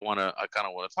I kind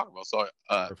of want to talk about. So,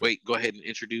 Perfect. wait, go ahead and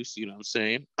introduce. You know what I'm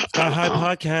saying? Sky High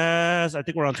Podcast. I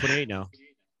think we're on 28 now.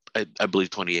 I believe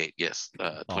 28. Yes,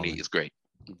 28 Ballin'. is great.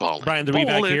 Balling, Brian the Reback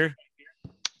balling. here.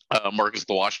 Marcus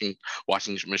the washing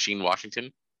machine,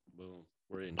 Washington. Boom.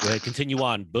 We're in. Go ahead. Continue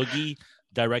on. Boogie,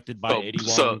 directed by So, Eddie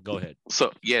so, Wong. Go ahead.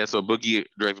 so Boogie,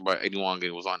 directed by Eddie Wong,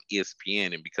 it was on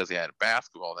ESPN, and because he had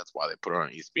basketball, that's why they put it on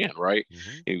ESPN, right?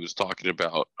 Hmm. He was talking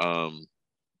about,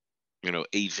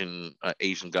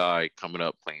 Asian guy coming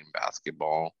up playing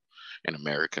basketball in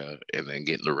America, and then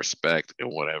getting the respect and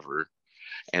whatever.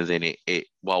 And then it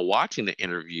while watching the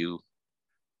interview,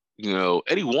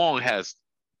 Eddie Wong has,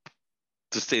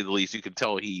 to say the least, you can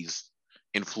tell he's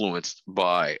influenced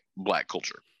by black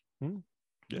culture, Hmm.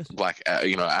 Yes. black,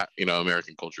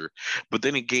 American culture. But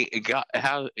then it gave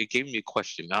me a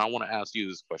question. Now I want to ask you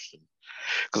this question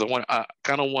because I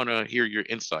kind of want to hear your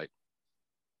insight.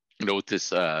 With this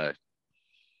the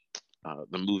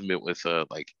movement with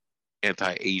like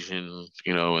anti-Asian,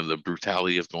 and the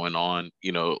brutality is going on,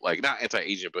 like not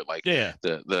anti-Asian, but like Yeah.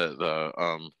 the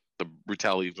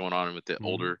brutality is going on with the Hmm.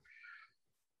 older.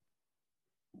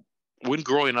 When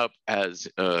growing up as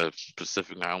a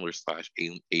Pacific Islander slash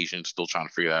Asian, still trying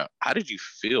to figure out, how did you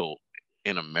feel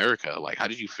in America? Like, how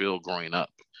did you feel growing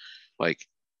up? Like,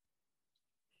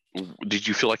 did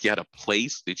you feel like you had a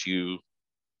place? Did you?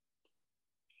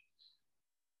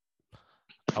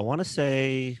 I want to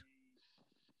say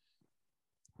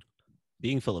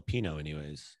being Filipino,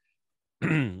 anyways,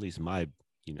 at least my,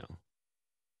 you know,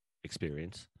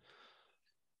 experience.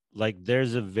 Like,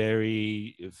 there's a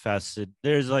very facet.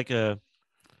 There's like a.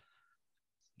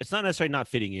 It's not necessarily not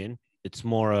fitting in. It's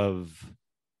more of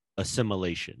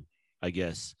assimilation, I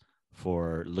guess,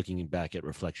 for looking back at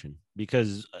reflection.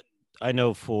 Because I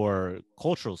know for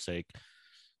cultural sake,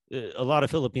 a lot of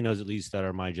Filipinos, at least that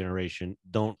are my generation,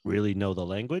 don't really know the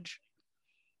language.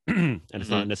 And it's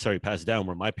not Hmm. necessarily passed down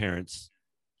where my parents,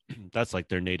 that's like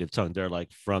their native tongue. They're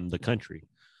like from the country.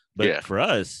 But Yeah. for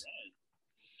us,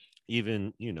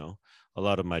 even, a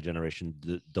lot of my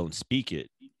generation don't speak it.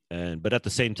 But at the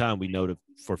same time, we know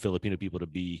for Filipino people to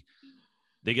be,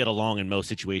 they get along in most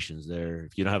situations. They're,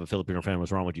 if you don't have a Filipino family,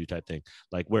 what's wrong with you type thing.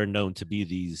 Like, we're known to be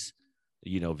these,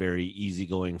 very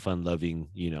easygoing, fun loving,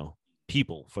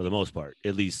 people for the most part,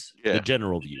 at least the Yeah.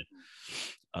 general view.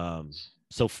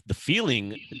 So the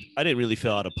feeling, I didn't really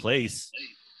feel out of place,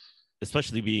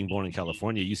 especially being born in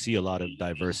California. You see a lot of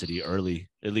diversity early.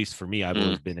 At least for me, I've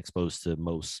always Mm. been exposed to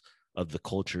most of the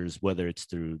cultures, whether it's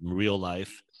through real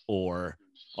life or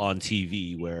on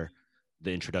TV, where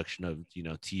the introduction of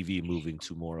TV moving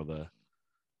to more of a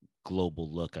global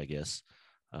look, I guess.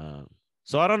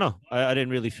 So I don't know. I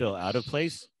didn't really feel out of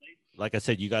place. Like I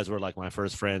said, you guys were like my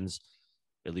first friends,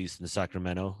 at least in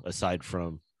Sacramento, aside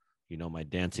from my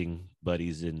dancing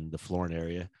buddies in the Florida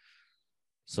area.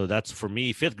 So that's for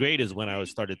me. Fifth grade is when I was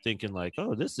started thinking like,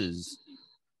 oh, this is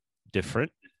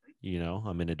different.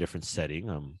 I'm in a different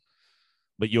setting.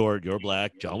 But you're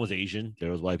black. John was Asian.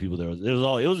 There was white people.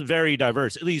 It was very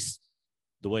diverse. At least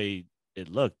the way it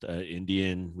looked.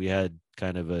 Indian. We had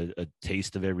kind of a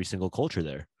taste of every single culture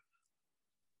there,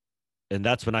 and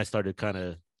that's when I started kind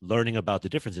of learning about the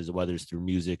differences, whether it's through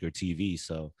music or TV.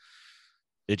 So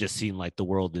it just seemed like the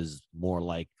world is more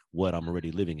like what I'm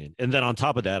already living in. And then on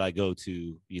top of that, I go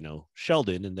to,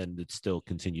 Sheldon, and then it's still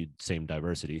continued same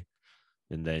diversity.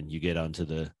 And then you get onto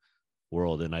the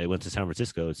world. And I went to San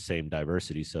Francisco, it's same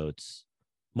diversity. So it's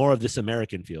more of this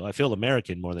American feel. I feel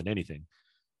American more than anything.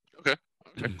 Okay.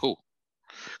 Okay. Cool.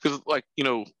 Because, like,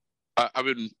 I've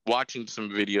been watching some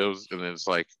videos, and it's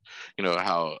like,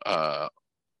 how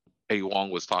A Wong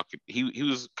was talking. He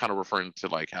was kind of referring to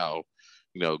like how,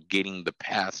 getting the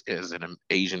pass as an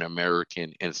Asian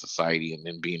American in society, and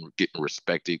then getting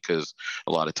respected, because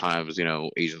a lot of times,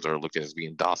 Asians are looked at as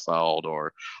being docile,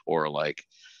 or like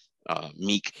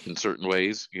meek in certain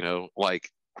ways. Like,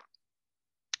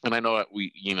 and I know that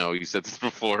you said this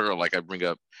before, or like I bring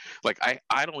up, like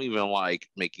I don't even like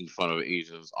making fun of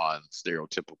Asians on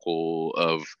stereotypical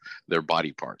of their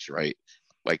body parts, right?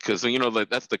 Like, because like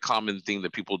that's the common thing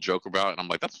that people joke about, and I'm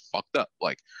like, that's fucked up.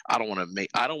 Like, I don't want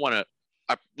to.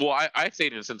 I say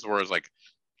it in a sense where it's like,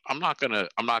 I'm not gonna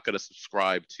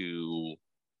subscribe to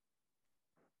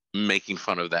making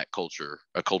fun of that culture,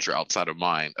 a culture outside of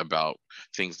mine, about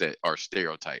things that are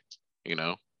stereotyped,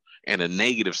 and a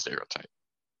negative stereotype.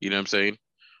 You know what I'm saying?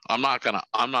 I'm not gonna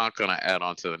add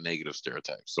on to the negative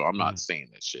stereotypes. So I'm not Mhm. saying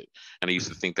that shit. And I used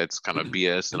to think that's kind of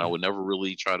BS, and I would never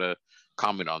really try to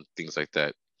comment on things like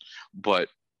that. But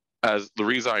as the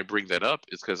reason I bring that up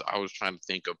is because I was trying to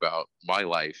think about my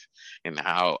life and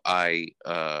how I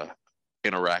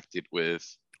interacted with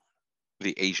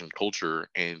the Asian culture,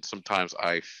 and sometimes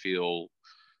I feel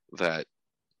that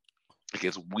like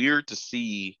it's weird to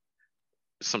see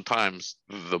sometimes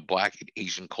the Black and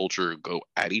Asian culture go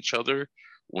at each other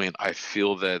when I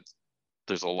feel that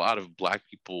there's a lot of Black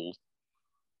people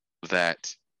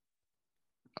that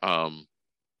um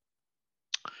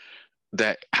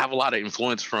that have a lot of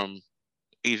influence from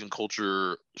Asian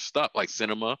culture stuff like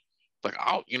cinema. Like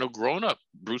growing up,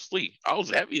 Bruce Lee, I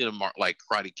was heavy in like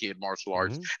Karate Kid, martial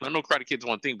arts. Mm-hmm. And I know Karate Kid's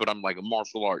one thing, but I'm like a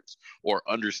martial arts or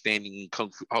understanding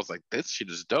kung fu. I was like, this shit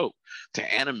is dope.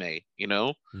 To anime,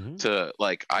 Mm-hmm. to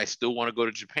like, I still want to go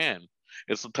to Japan.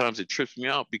 And sometimes it trips me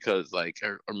out because like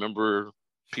I remember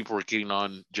people were getting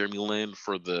on Jeremy Lin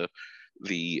for the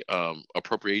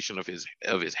appropriation of his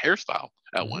hairstyle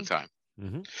at one time.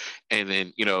 Mm-hmm. And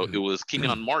then, it was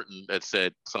Kenyon Martin that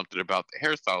said something about the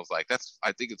hairstyles. Like,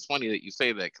 I think it's funny that you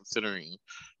say that considering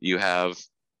you have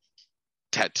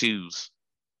tattoos,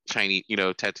 Chinese,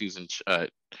 tattoos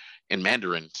in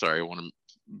Mandarin. Sorry, I want to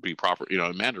be proper,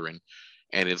 in Mandarin.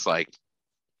 And it's like,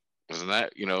 isn't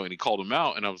that, and he called him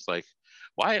out. And I was like,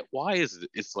 why is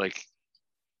it? It's like,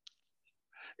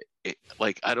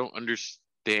 I don't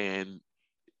understand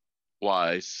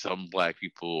why some Black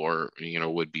people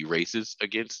would be racist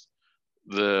against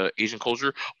the Asian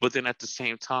culture, but then at the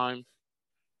same time,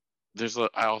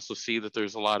 I also see that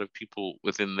there's a lot of people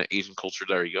within the Asian culture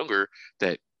that are younger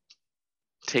that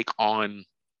take on,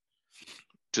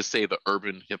 to say, the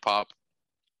urban hip hop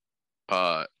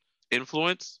uh,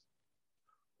 influence,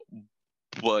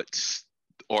 but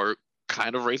are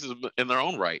kind of racist in their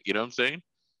own right. You know what I'm saying?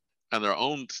 And their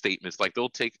own statements, like they'll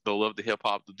love the hip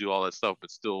hop to do all that stuff, but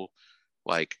still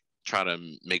like try to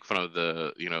make fun of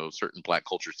the certain Black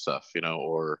culture stuff,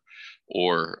 or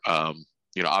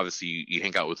obviously you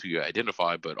hang out with who you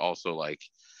identify, but also like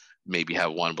maybe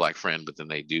have one Black friend, but then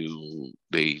they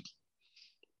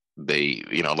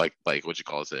like what you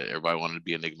call it, everybody wanted to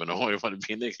be a nigga, but no one wanted to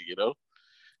be a nigga,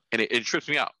 and it trips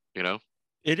me out.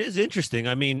 It is interesting.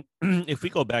 I mean, if we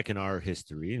go back in our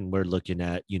history and we're looking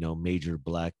at, major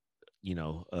Black,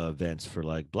 events for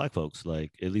like Black folks,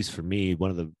 like at least for me, one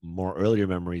of the more earlier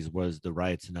memories was the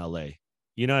riots in LA.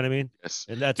 You know what I mean? Yes.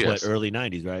 And that's what, Yes. early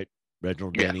 90s, right?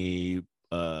 Reginald Yeah. Denny,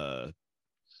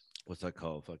 what's that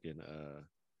called? Fucking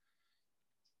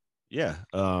yeah.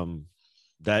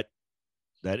 That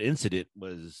incident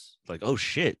was like, oh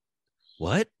shit,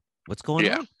 what's going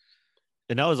Yeah. on?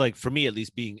 And that was like, for me at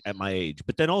least, being at my age.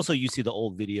 But then also you see the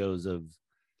old videos of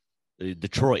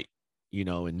Detroit, in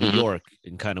New Mhm. York,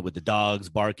 and kind of with the dogs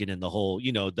barking and the whole,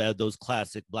 those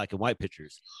classic black and white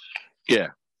pictures.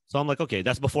 Yeah. So I'm like, okay,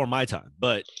 that's before my time.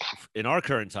 But in our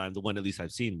current time, the one at least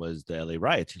I've seen was the LA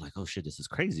riots. You're like, oh shit, this is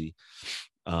crazy.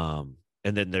 And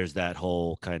then there's that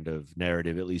whole kind of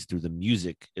narrative, at least through the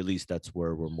music, at least that's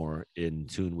where we're more in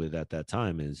tune with at that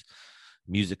time, is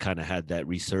music kind of had that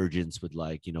resurgence with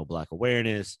like, Black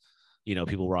awareness,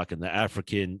 people rocking the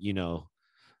African,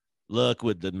 look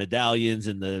with the medallions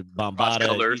and the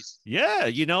bombada. Yeah,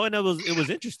 and it was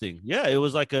interesting. Yeah, it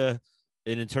was like an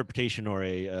interpretation or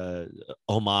a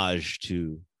homage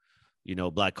to,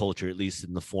 Black culture, at least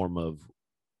in the form of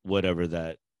whatever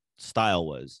that style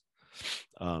was.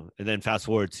 And then fast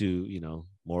forward to,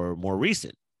 more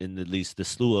recent, in at least the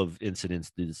slew of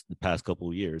incidents the past couple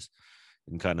of years,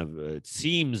 and kind of it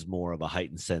seems more of a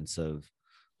heightened sense of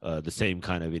the same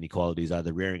kind of inequalities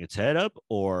either rearing its head up,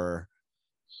 or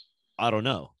I don't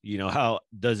know, how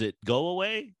does it go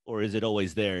away, or is it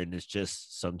always there and it's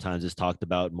just sometimes it's talked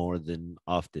about more than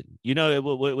often?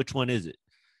 Which one is it?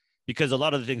 Because a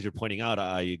lot of the things you're pointing out,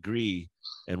 I agree,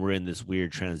 and we're in this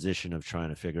weird transition of trying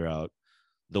to figure out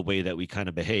the way that we kind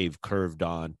of behave, curved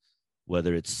on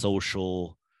whether it's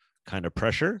social kind of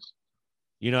pressure,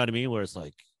 you know what I mean, where it's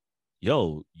like,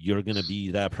 yo, you're gonna be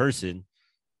that person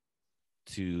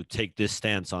to take this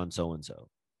stance on so and so.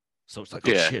 So it's like,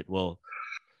 oh shit, well,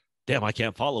 damn, I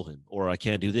can't follow him, or I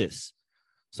can't do this.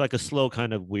 It's like a slow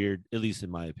kind of weird, at least in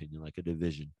my opinion, like a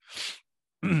division.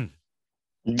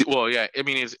 Well, yeah, I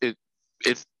mean,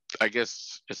 it's I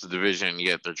guess it's a division,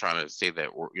 yet they're trying to say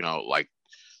that we're, like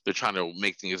they're trying to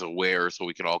make things aware so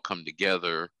we can all come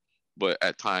together. But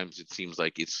at times it seems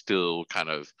like it's still kind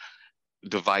of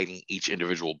dividing each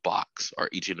individual box or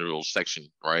each individual section,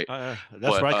 right? That's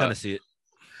where I kind of see it.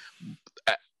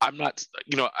 I'm not,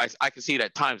 I can see it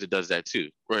at times it does that too,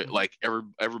 right? Like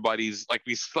everybody's like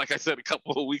I said a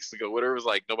couple of weeks ago, whatever, is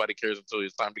like nobody cares until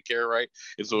it's time to care, right?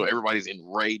 And so everybody's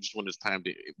enraged when it's time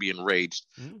to be enraged.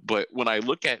 Mm-hmm. But when I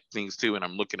look at things too, and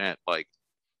I'm looking at like,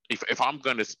 if I'm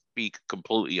going to speak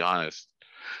completely honest,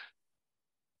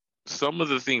 some of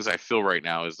the things I feel right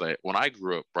now is that when I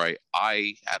grew up, right,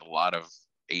 I had a lot of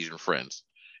Asian friends,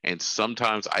 and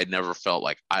sometimes I never felt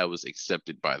like I was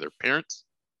accepted by their parents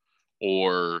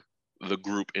or the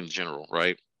group in general,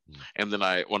 right? Mm. And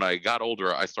then when I got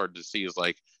older, I started to see is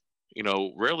like,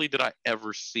 rarely did I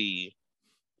ever see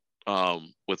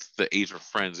with the Asian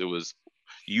friends, it was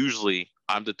usually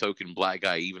I'm the token black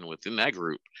guy even within that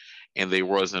group, and there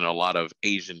wasn't a lot of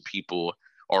Asian people,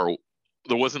 or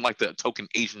there wasn't like the token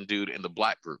Asian dude in the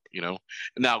black group.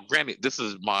 Now granted, this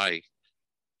is my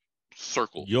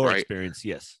circle, Your right? experience,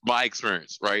 yes. My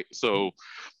experience, right? So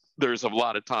there's a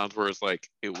lot of times where it's like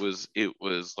it was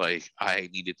like I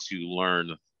needed to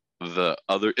learn the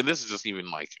other, and this is just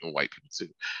even like white people too,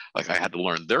 like I had to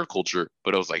learn their culture,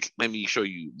 but I was like, let me show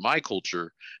you my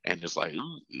culture, and it's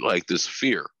like this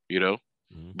fear,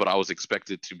 Mm-hmm. but I was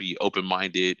expected to be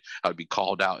open-minded. I'd be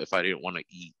called out if I didn't want to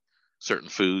eat certain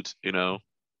foods,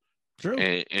 True.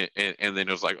 and then it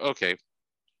was like, okay.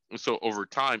 So over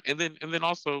time, and then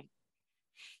also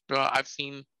I've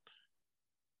seen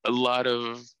a lot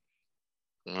of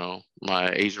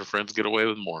my Asian friends get away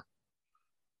with more,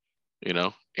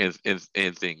 and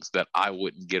things that I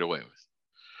wouldn't get away with.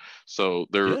 So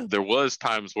there Yeah. there was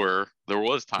times where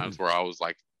I was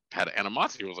like had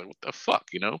animosity. I was like, what the fuck,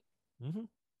 Mm-hmm.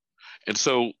 And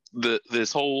so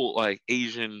this whole like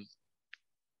Asian,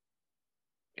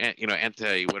 and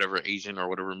anti whatever Asian or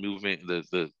whatever movement,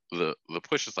 the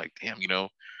push is like, damn,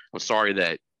 I'm sorry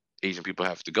that Asian people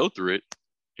have to go through it,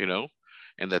 you know,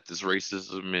 and that this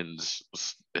racism and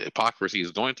hypocrisy is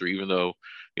going through, even though,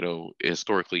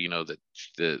 historically, that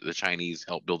the Chinese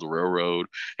helped build the railroad,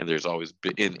 and there's always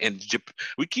been,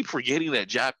 we keep forgetting that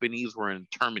Japanese were in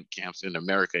internment camps in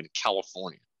America and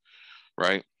California,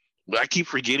 right? But I keep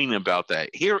forgetting about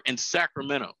that here in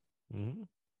Sacramento, Mm-hmm.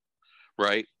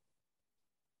 right?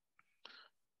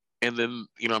 And then,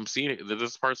 I'm seeing it.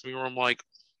 There's parts of me where I'm like,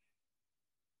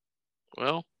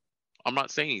 well, I'm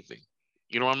not saying anything.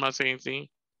 I'm not saying anything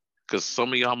because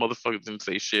some of y'all motherfuckers didn't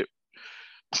say shit.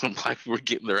 Black people were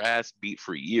getting their ass beat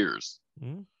for years.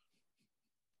 Mm-hmm.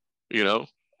 You know,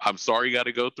 I'm sorry you got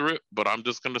to go through it, but I'm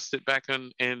just gonna sit back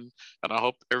and I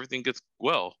hope everything gets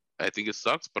well. I think it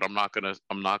sucks, but I'm not gonna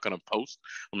post.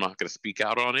 I'm not gonna speak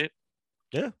out on it.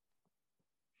 Yeah.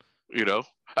 You know,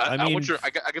 I, I I want mean, your I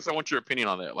guess I want your opinion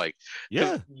on that. Like,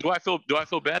 because yeah. do I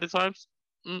feel bad at times?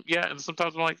 Yeah, and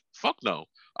sometimes I'm like, fuck no.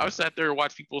 I've sat there and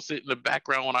watched people sit in the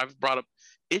background when I've brought up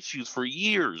issues for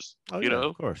years. Oh You yeah, know,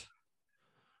 of course.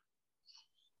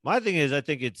 My thing is, I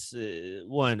think it's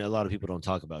one. A lot of people don't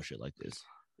talk about shit like this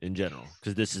in general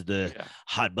because this is the yeah,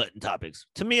 hot button topics.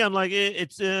 To me, I'm like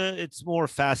it's more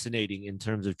fascinating in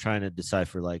terms of trying to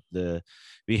decipher like the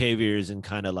behaviors and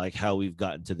kind of like how we've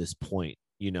gotten to this point.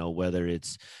 Whether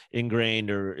it's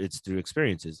ingrained or it's through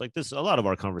experiences like this. A lot of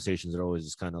our conversations are always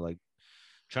just kind of like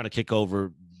trying to kick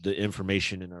over the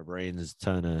information in our brains,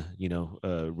 trying to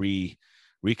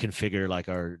reconfigure like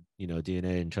our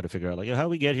DNA and try to figure out like how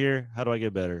we get here, how do I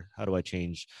get better, how do I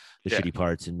change the yeah, shitty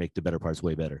parts and make the better parts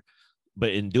way better.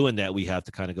 But in doing that, we have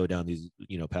to kind of go down these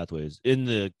pathways in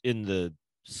the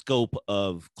scope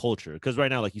of culture, because right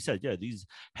now, like you said, yeah, these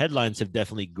headlines have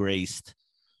definitely graced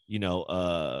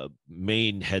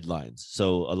main headlines.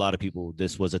 So a lot of people,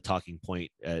 this was a talking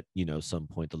point at some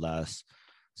point the last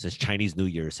since Chinese New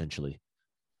Year, essentially,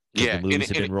 because the yeah, movies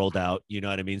have been rolled out. You know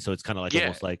what I mean? So it's kind of like yeah.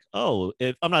 almost like, oh,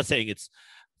 if I'm not saying it's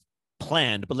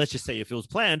planned, but let's just say if it was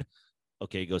planned,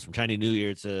 okay, it goes from Chinese New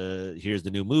Year to here's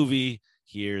the new movie,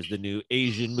 here's the new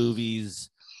Asian movies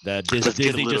that Let's get a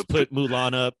Disney little just bit. put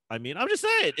Mulan up. I mean, I'm just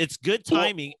saying it's good Well,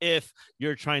 timing if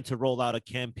you're trying to roll out a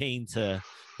campaign to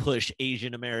push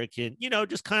Asian American,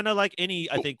 just kind of like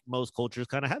I think most cultures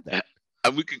kind of have that.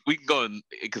 and we can go in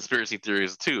conspiracy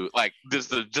theories too. Like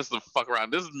this is just to fuck around.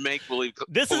 This is make believe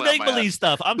This is pulling out make my ass. believe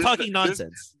stuff. I'm This talking this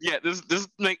nonsense. yeah, this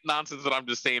make nonsense that I'm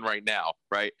just saying right now,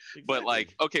 right? But like,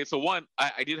 Exactly. okay, so one,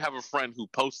 I did have a friend who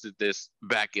posted this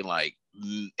back in like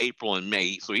April and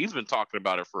May, so he's been talking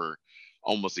about it for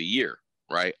almost a year,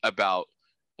 right? About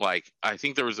like I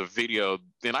think there was a video,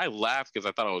 and I laughed because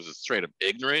I thought I was just straight up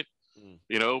ignorant,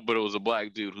 Mm. but it was a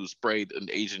black dude who sprayed an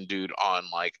Asian dude on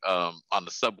like on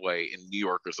the subway in New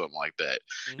York or something like that.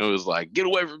 And it Mm-hmm. was like, get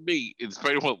away from me. And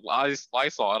sprayed him with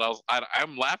Lysol. And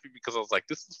I'm laughing because I was like,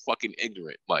 this is fucking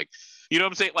ignorant. Like, you know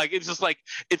what I'm saying? Like it's just like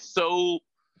it's so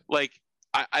like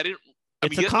I didn't I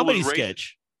It's mean, a yes, it was comedy racist.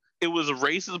 sketch. It was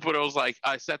racist, but I was like,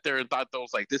 I sat there and thought that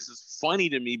was like, this is funny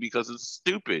to me because it's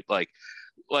stupid. Like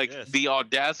Yes. the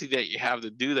audacity that you have to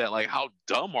do that. Like, how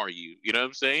dumb are you? You know what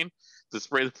I'm saying? To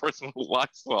spray the person with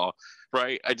Lysol,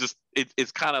 right?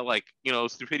 It's kind of like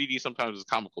stupidity sometimes is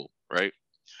comical, right?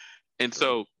 And True.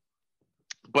 so,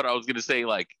 but I was gonna say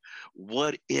like,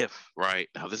 what if, right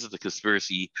now, this is the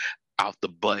conspiracy out the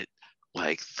butt.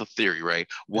 like the theory, right?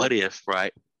 What if,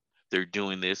 right, they're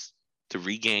doing this to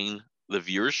regain the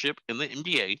viewership in the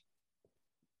NBA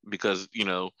because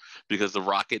because the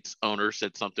Rockets owner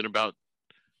said something about,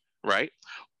 right?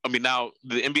 I mean, now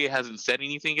the NBA hasn't said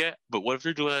anything yet, but what if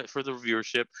they're doing that for the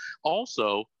viewership?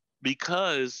 Also,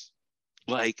 because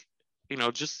like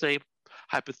just say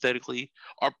hypothetically,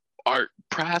 our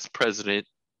past president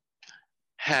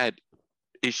had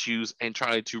issues and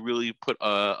tried to really put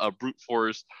a brute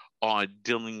force on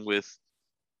dealing with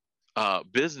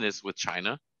business with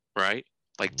China, right?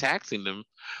 Like taxing them.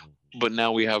 But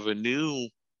now we have a new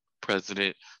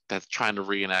president that's trying to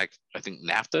reenact, I think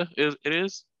NAFTA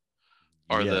is,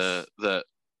 or Yes. the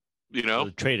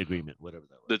The trade agreement, whatever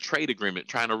that was. the trade agreement,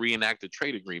 trying to reenact the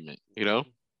trade agreement. Yeah.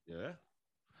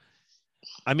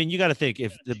 I mean, you got to think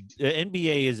if the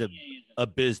NBA is a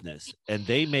business and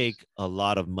they make a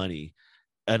lot of money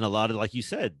and a lot of, like you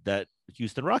said, that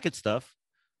Houston Rocket stuff,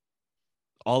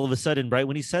 all of a sudden, right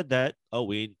when he said that, oh,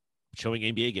 we ain't showing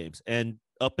NBA games. And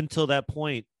up until that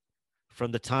point,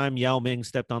 from the time Yao Ming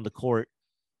stepped on the court,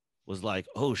 was like,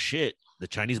 oh shit, the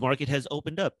Chinese market has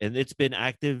opened up and it's been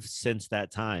active since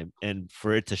that time. And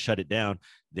for it to shut it down,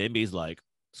 the NBA's like,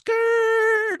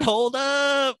 skirt, hold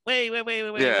up, wait. Oh,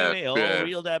 Yeah.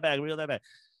 reel that back.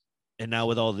 And now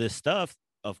with all this stuff,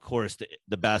 of course,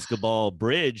 the basketball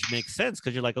bridge makes sense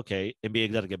because you're like, okay,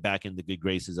 NBA got to get back in the good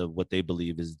graces of what they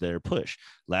believe is their push.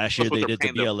 Last year That's what they they're did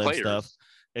the paying their BLM players. stuff.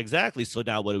 Exactly. So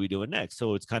now what are we doing next?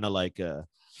 So it's kind of like,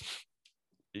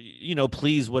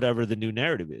 please whatever the new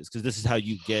narrative is, because this is how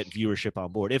you get viewership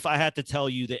on board. If I had to tell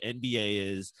you the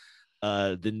NBA is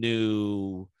the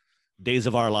new Days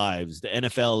of Our Lives, the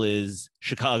NFL is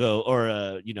Chicago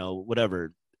or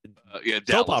whatever. Soap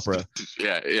Dallas. opera.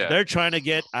 yeah. They're trying to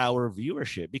get our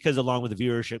viewership because along with the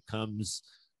viewership comes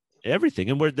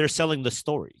everything, and they're selling the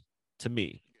story to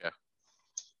me.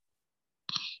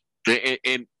 Yeah.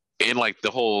 And like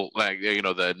the whole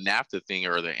the NAFTA thing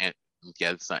or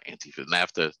it's not Antifa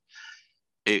NAFTA.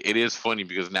 It is funny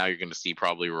because now you're going to see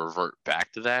probably revert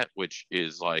back to that, which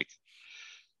is like,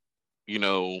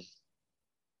 I'm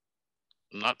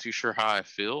not too sure how I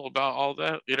feel about all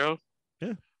that. Yeah.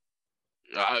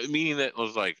 Meaning that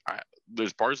was like,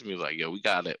 there's parts of me like,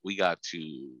 we got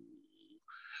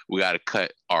to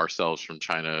cut ourselves from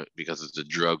China because it's a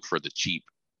drug for the cheap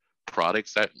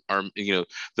products that are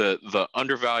the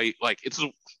undervalued. Like it's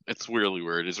really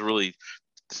weird. It's a really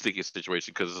sticky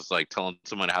situation because it's like telling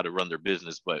someone how to run their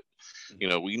business, but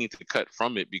we need to cut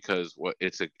from it because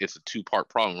it's a two-part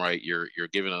problem, right? You're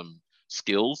giving them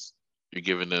skills, you're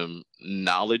giving them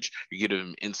knowledge, you're giving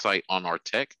them insight on our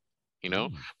tech,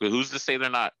 but who's to say they're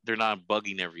not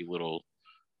bugging every little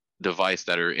device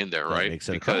that are in there, that right? makes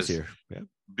it across here. Yeah.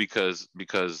 Because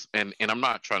and I'm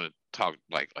not trying to talk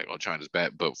like China's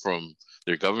bad, but from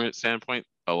their government standpoint,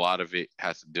 a lot of it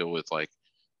has to deal with like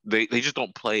they just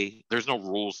don't play. There's no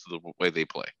rules to the way they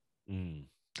play.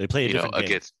 They play a different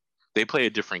game. They play a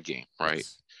different game, right?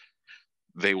 Yes.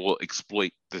 They will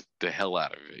exploit the hell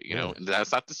out of it, and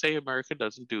that's not to say America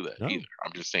doesn't do that either.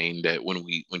 I'm just saying that when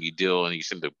you deal and you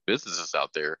send the businesses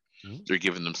out there, you're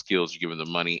giving them skills, you're giving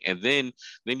them money, and then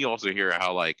you also hear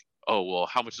how like, oh well,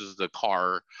 how much is the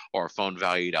car or phone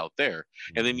valued out there?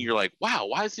 And then you're like, wow,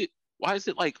 why is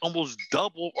it like almost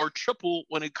double or triple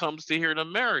when it comes to here in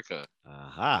America?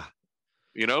 But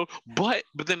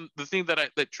then the thing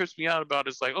that trips me out about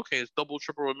is like, okay, it's double,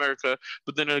 triple America,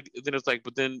 but then it's like,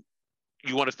 but then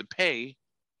you want us to pay,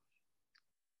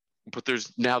 but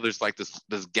there's like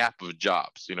this gap of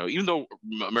jobs, even though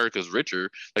America's richer,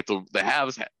 like the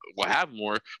haves will have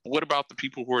more, but what about the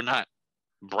people who are not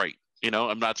bright?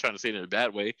 I'm not trying to say it in a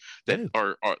bad way, that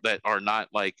are not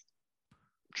like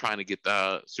trying to get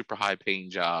the super high paying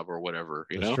job or whatever,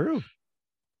 That's true.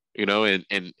 And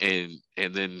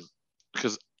then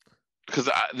because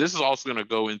this is also going to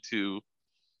go into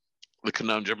the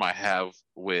conundrum I have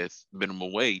with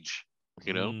minimum wage.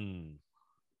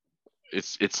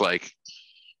 It's like,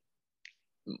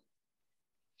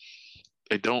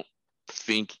 I don't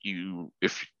think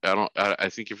I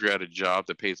think if you're at a job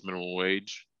that pays minimum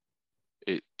wage,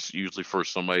 it's usually for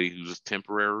somebody who's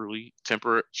temporarily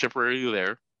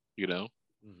there, and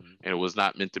it was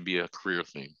not meant to be a career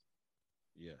thing.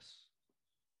 Yes.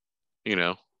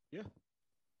 Yeah.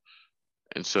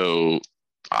 And so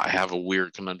I have a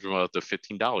weird conundrum about the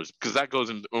 $15 because that goes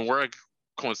in, and where I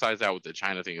coincides out with the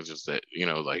China thing is just that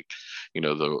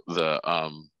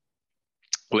the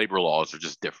labor laws are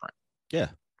just different. Yeah.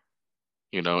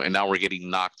 And now we're getting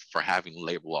knocked for having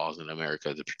labor laws in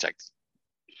America to protect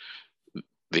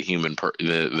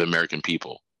the American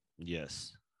people.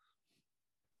 Yes.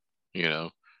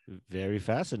 Very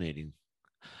fascinating.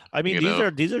 I mean, You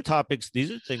these know, are topics,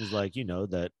 these are things like,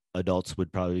 that adults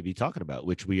would probably be talking about,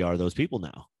 which we are those people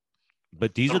now.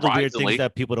 But these are the weird things surprisingly,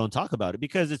 that people don't talk about it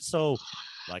because it's so,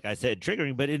 like I said,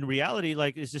 triggering. But in reality,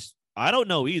 like it's just I don't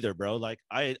know either, bro. Like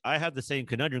I have the same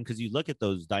conundrum because you look at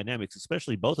those dynamics,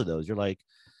 especially both of those. You're like,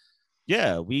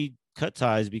 yeah, we cut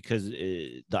ties because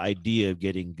the idea of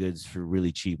getting goods for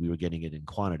really cheap, we were getting it in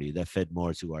quantity that fed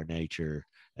more to our nature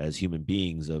as human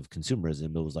beings of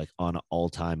consumerism. It was like on an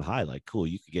all-time high. Like, cool,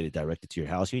 you could get it directed to your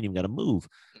house. You ain't even got to move.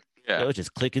 yeah. Yo, it's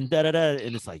just clicking da da da,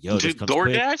 and it's like, yo, this Dude, comes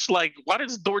quick. DoorDash, like, why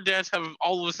does DoorDash have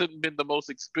all of a sudden been the most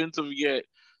expensive yet?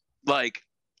 Like,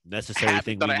 Necessary habit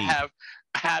thing that we I need. have,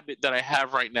 habit that I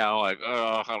have right now. Like,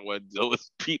 oh, how do I deal with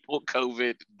people,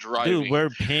 COVID, Dude, driving? we're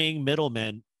paying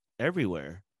middlemen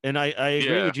everywhere. And I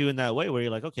agree Yeah, with you in that way where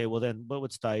you're like, okay, well then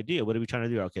what's the idea? What are we trying to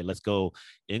do? Okay, let's go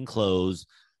in close,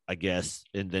 I guess,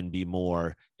 and then be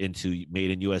more into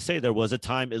made in USA. There was a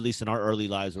time, at least in our early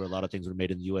lives, where a lot of things were made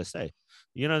in the USA.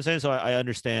 You know what I'm saying? So I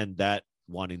understand that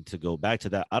wanting to go back to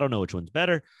that. I don't know which one's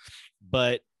better,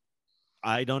 but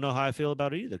I don't know how I feel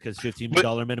about it either. Because but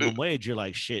 $15 minimum wage, you're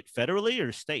like, shit, federally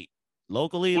or state?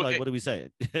 Locally, well, like what are we saying?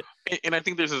 and I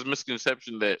think there's this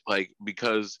misconception that like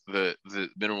because the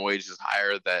minimum wage is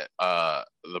higher that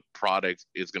the product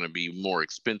is going to be more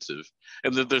expensive,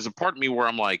 and there's a part of me where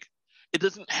I'm like, it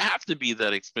doesn't have to be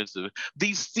that expensive.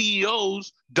 These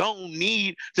CEOs don't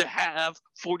need to have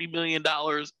 $40 million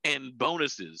in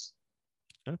bonuses.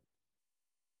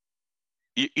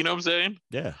 You know what I'm saying?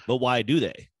 Yeah, but why do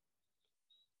they?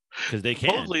 Because they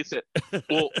can. Supposedly it said,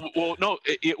 well, no,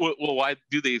 well, why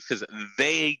do they? Because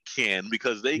they can,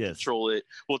 because they Yes. control it.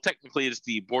 Well, technically, it's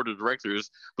the board of directors,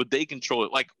 but they control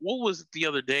it. Like, what was it the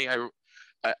other day?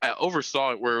 I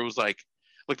oversaw it where it was like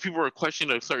people were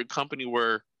questioning a certain company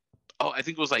where, oh, I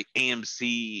think it was like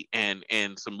AMC and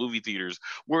some movie theaters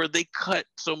where they cut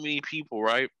so many people,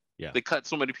 right? Yeah. They cut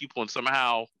so many people, and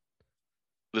somehow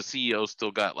the CEO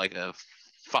still got like a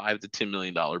 $5 to $10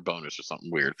 million bonus or something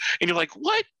weird. And you're like,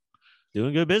 what?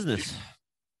 Doing good business.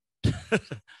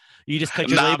 You just cut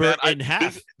your Nah, labor man. in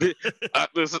half.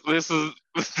 This is.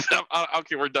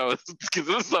 Okay, we're done because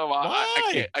this is something I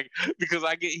Why? can't. Because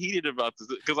I get heated about this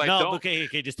because I No, don't. okay,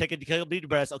 just take a deep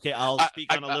breath. Okay, I'll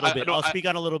speak on a little bit. No, I'll speak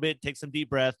on a little bit. Take some deep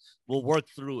breath. We'll work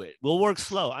through it. We'll work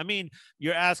slow. I mean,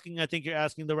 I think you're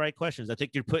asking the right questions. I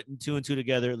think you're putting two and two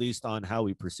together, at least on how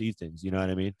we perceive things. You know what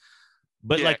I mean?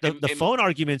 But yeah, like the phone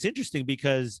argument's interesting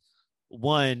because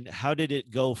one, how did it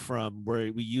go from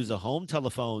where we use a home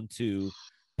telephone to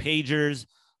pagers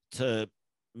to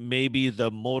maybe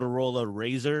the Motorola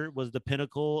Razor was the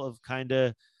pinnacle of kind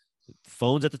of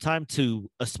phones at the time to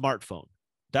a smartphone.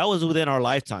 That was within our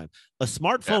lifetime. A yeah,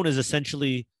 smartphone is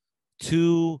essentially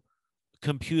two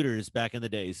computers back in the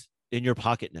days in your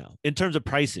pocket now in terms of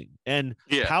pricing and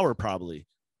yeah, power, probably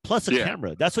plus a yeah.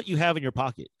 camera. That's what you have in your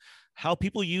pocket. How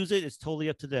people use it is totally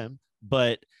up to them.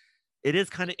 But it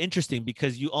is kind of interesting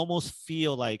because you almost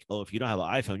feel like, oh, if you don't have an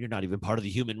iPhone, you're not even part of the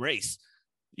human race.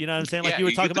 You know what I'm saying? Like Yeah, you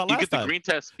were talking about you last get the time. green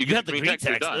test. You You get the have the green green text.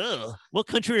 You're text. done. Ugh. What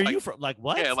country are Like, you from? Like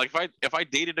what? yeah, like if I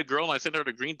dated a girl and I sent her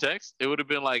the green text, it would have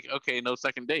been like, okay, no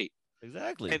second date.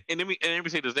 Exactly. Let me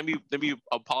say this. Let me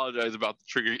apologize about the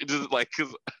trigger. It's just like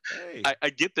because Hey, I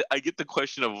get the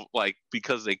question of like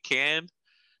because they can.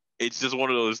 It's just one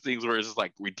of those things where it's just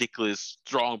like ridiculous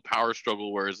strong power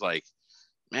struggle where it's like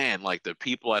man, like the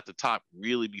people at the top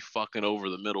really be fucking over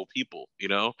the middle people, you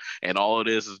know? And all it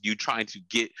is you trying to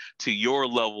get to your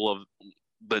level of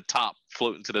the top,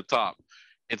 floating to the top.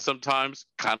 And sometimes,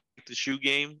 kind of like the shoe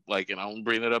game, like, and I'm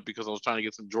bringing that up because I was trying to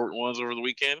get some Jordan ones over the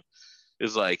weekend,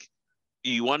 is like,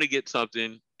 you want to get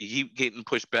something, you keep getting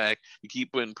pushed back, you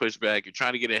keep putting pushback, you're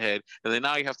trying to get ahead, and then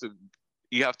now you have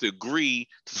to agree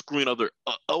to screen other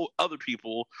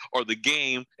people or the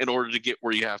game in order to get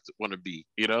where you have to want to be,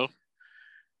 you know?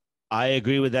 I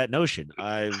agree with that notion.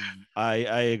 I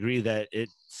agree that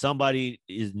somebody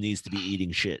needs to be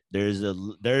eating shit. There's Yeah,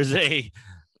 a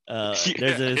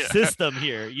yeah. system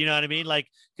here. You know what I mean? Like,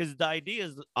 because the idea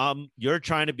is, you're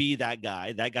trying to be that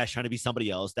guy. That guy's trying to be somebody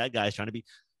else. That guy's trying to be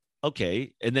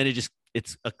okay, and then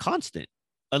it's a constant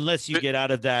unless you The, get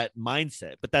out of that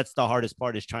mindset. But that's the hardest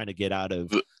part is trying to get out of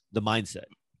the, the mindset.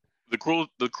 the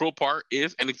cruel part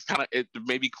is, and it's kind of it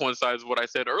maybe coincides with what I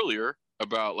said earlier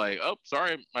about like, oh,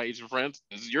 sorry, my Asian friends,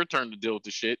 this is your turn to deal with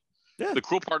the shit. Yeah, The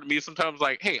cruel part of me is sometimes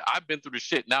like, hey, I've been through the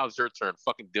shit. Now it's your turn.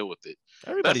 Fucking deal with it.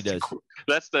 everybody That's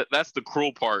the does. that's the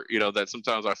cruel part. You know that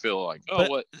sometimes I feel like, oh, But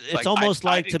what? it's Like almost I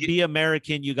like didn't to get. be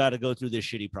American, you got to go through this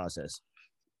shitty process.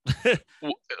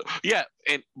 Yeah,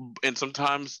 and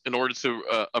sometimes in order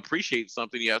to appreciate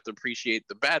something, you have to appreciate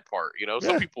the bad part. You know,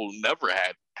 some Yeah, people never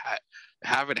had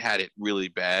haven't had it really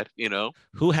bad. You know,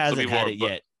 Who some hasn't people had are. it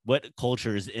yet? What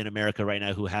cultures in America right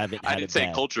now who haven't I had didn't it say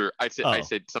bad? culture. I Oh,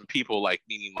 said some people, like,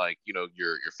 meaning like, your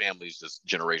family's just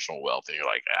generational wealth, and you're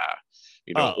like,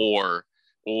 oh,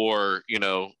 or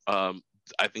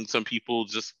I think some people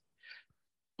just,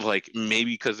 like,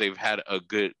 maybe because they've had a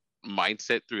good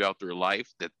mindset throughout their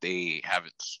life, that they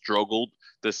haven't struggled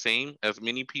the same as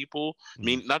many people. I mm,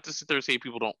 mean, not to sit there and say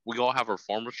people don't. We all have our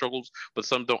former struggles, but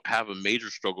some don't have a major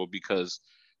struggle because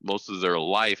most of their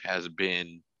life has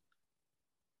been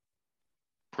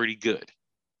pretty good,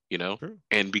 you know. true.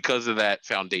 And because of that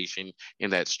foundation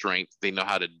and that strength, they know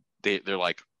how to.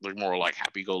 They're more like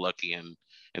happy-go-lucky, and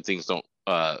things don't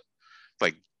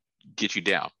like get you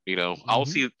down. You know, Hmm.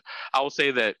 I will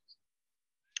say that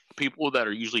people that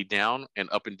are usually down and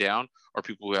up and down are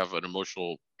people who have an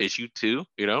emotional issue too.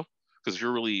 You know, because if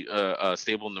you're really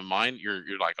stable in the mind, you're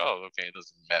like, oh, okay, it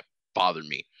doesn't bother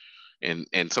me, and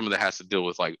some of that has to deal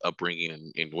with like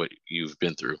upbringing and what you've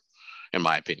been through, in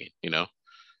my opinion. You know,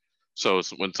 so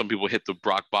when some people hit the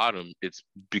rock bottom, it's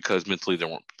because mentally they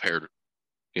weren't prepared.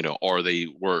 You know, or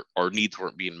needs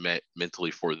weren't being met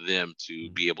mentally for them to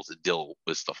be able to deal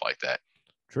with stuff like that.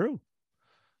 True.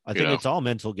 I You think know, it's all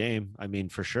mental game. I mean,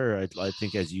 for sure. I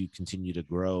think as you continue to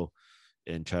grow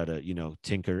and try to,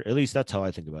 tinker, at least that's how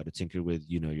I think about it. Tinker with,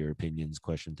 your opinions,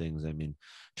 question things. I mean,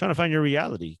 trying to find your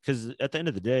reality. Because at the end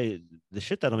of the day, the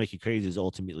shit that'll make you crazy is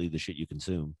ultimately the shit you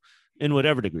consume in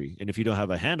whatever degree. And if you don't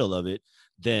have a handle of it,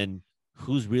 then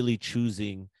who's really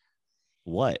choosing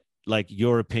what? Like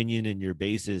your opinion and your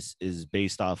basis is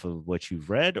based off of what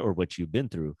you've read or what you've been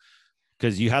through,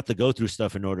 because you have to go through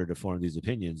stuff in order to form these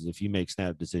opinions. If you make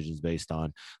snap decisions based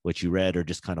on what you read or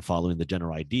just kind of following the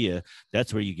general idea,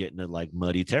 that's where you get into like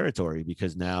muddy territory,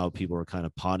 because now people are kind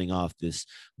of pawning off this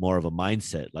more of a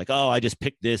mindset like, oh, I just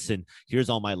picked this and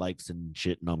here's all my likes and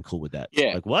shit and I'm cool with that.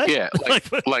 yeah, Like what? yeah,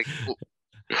 Like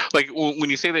like when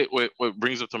you say that, what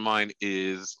brings up to mind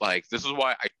is, like, this is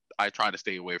why I try to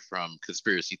stay away from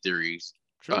conspiracy theories,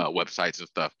 true. websites and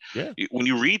stuff. Yeah. When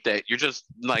you read that, you're just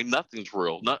like, nothing's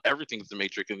real, not everything's the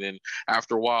matrix, and then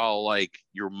after a while, like,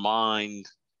 your mind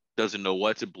doesn't know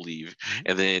what to believe, Mm-hmm.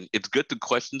 and then it's good to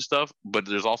question stuff, but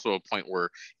there's also a point where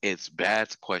it's bad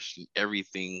to question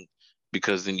everything,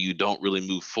 because then you don't really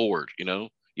move forward. You know,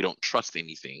 you don't trust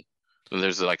anything, and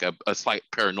there's like a slight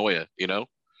paranoia. You know.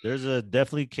 There's a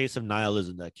definitely case of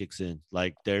nihilism that kicks in.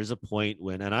 Like there's a point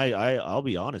when, and I'll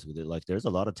be honest with it. Like there's a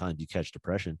lot of times you catch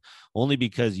depression only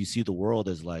because you see the world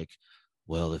as like,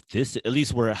 well, if this, at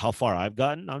least where how far I've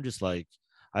gotten, I'm just like,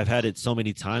 I've had it so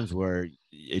many times where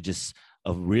it just,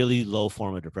 a really low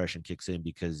form of depression kicks in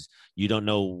because you don't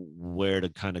know where to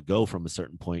kind of go from a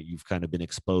certain point. You've kind of been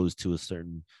exposed to a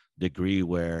certain degree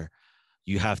where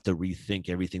you have to rethink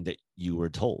everything that you were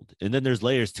told. And then there's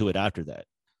layers to it after that,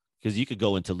 because you could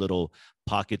go into little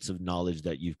pockets of knowledge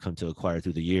that you've come to acquire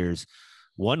through the years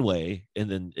one way, and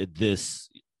then this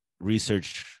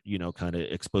research kind of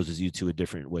exposes you to a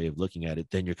different way of looking at it.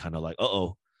 Then you're kind of like,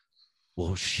 oh,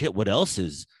 well, shit, what else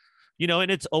is,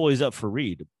 and it's always up for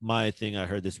read. My thing, I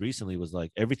heard this recently, was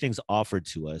like, everything's offered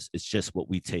to us, it's just what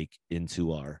we take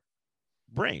into our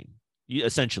brain,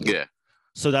 essentially. Yeah.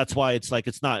 So that's why it's like,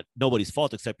 it's not nobody's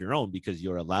fault except your own, because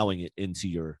you're allowing it into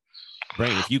your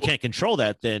brain. If you Well, can't control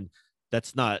that, then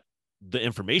that's not the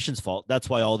information's fault. That's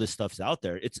why all this stuff's out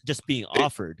there. It's just being it,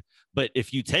 offered. But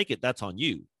if you take it, that's on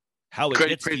you. How it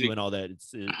gets to you crazy, and all that,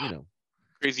 it's.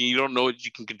 crazy. You don't know what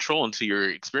you can control until you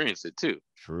experience it too.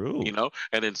 You True. know,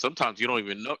 and then sometimes you don't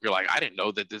even know. You're like, I didn't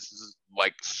know that this is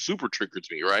like super triggered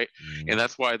to me, right? And Mm,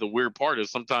 that's why the weird part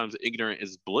is sometimes ignorant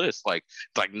is bliss. Like,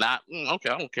 it's like, not okay.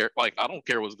 I don't care. Like, I don't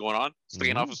care what's going on.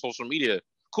 Staying off mm-hmm. of social media,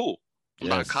 cool. I'm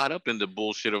not Yes. caught up in the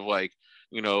bullshit of, like,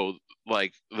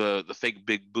 like the fake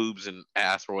big boobs and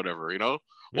ass or whatever, or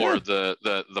Yeah.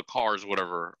 the cars,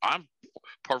 whatever. I'm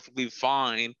perfectly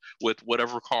fine with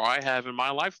whatever car I have in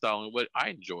my lifestyle and what I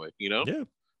enjoy. Yeah.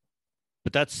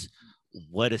 But that's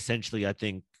what essentially I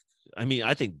think. I mean,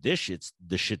 I think this shit's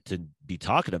the shit to be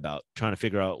talking about, trying to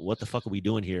figure out what the fuck are we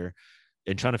doing here,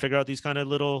 and trying to figure out these kind of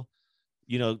little,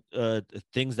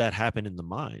 things that happen in the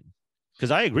mind.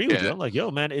 Because I agree with you. Yeah, I'm like,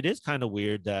 yo, man, it is kind of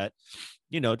weird that,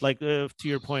 like to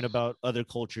your point about other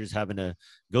cultures having to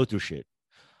go through shit.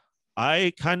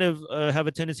 I kind of have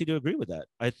a tendency to agree with that.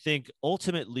 I think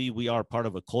ultimately we are part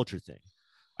of a culture thing.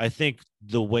 I think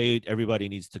the way everybody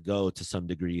needs to go to some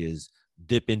degree is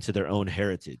dip into their own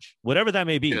heritage, whatever that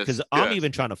may be, because yes, I'm yes.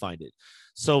 even trying to find it.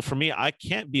 So for me, I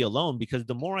can't be alone, because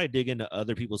the more I dig into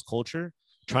other people's culture,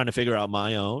 trying to figure out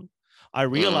my own, I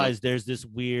Hmm. realize there's this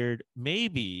weird,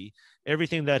 maybe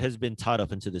everything that has been taught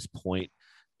up until this point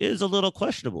is a little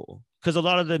questionable because a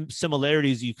lot of the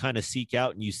similarities you kind of seek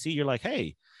out and you see, you're like,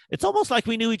 hey, it's almost like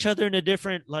we knew each other in a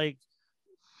different like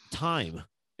time.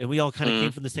 And we all kind of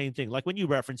came from the same thing. Like when you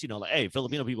reference, like, hey,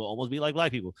 Filipino people almost be like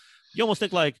black people. You almost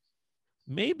think like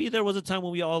maybe there was a time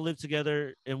when we all lived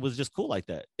together and was just cool like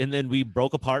that. And then we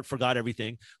broke apart, forgot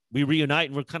everything. We reunite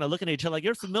and we're kind of looking at each other like,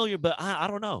 you're familiar, but I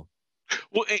don't know.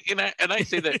 Well, and I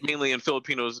say that mainly in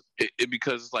Filipinos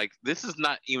because like this is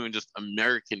not even just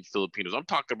American Filipinos. I'm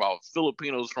talking about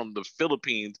Filipinos from the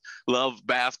Philippines love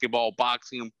basketball,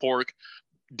 boxing, pork,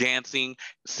 dancing,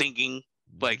 singing.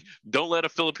 Like, don't let a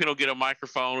Filipino get a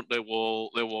microphone. They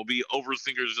will be over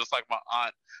singers just like my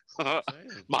aunt,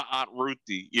 my aunt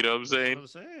Ruthie. You know what I'm saying?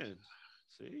 That's what I'm saying.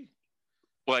 See,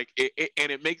 like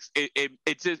it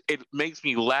makes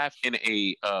me laugh in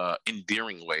a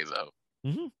endearing way though.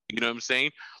 Mm-hmm. You know what I'm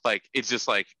saying? Like it's just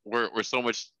like we're so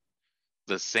much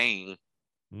the same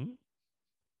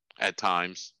at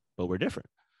times, but we're different.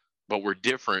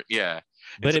 Yeah.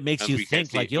 But it makes you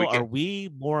think like, yo, are we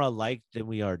more alike than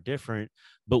we are different?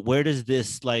 But where does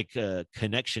this like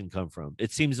connection come from?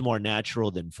 It seems more natural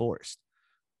than forced.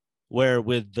 Where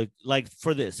with the like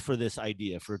for this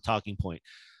idea, for talking point,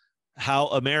 how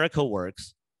America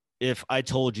works, if I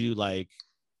told you like,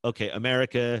 okay,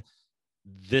 America,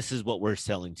 this is what we're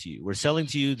selling to you. We're selling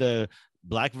to you the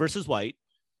black versus white,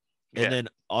 and then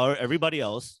everybody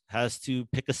else has to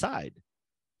pick a side.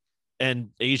 And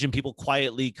Asian people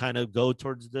quietly kind of go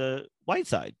towards the white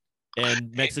side,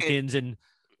 and Mexicans and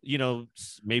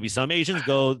maybe some Asians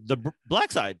go the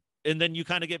black side, and then you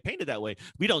kind of get painted that way.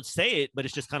 We don't say it, but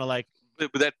it's just kind of like, I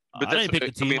didn't pick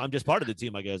the team. I'm just part of the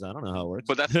team, I guess. I don't know how it works.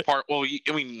 But that's part. Well,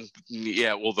 I mean,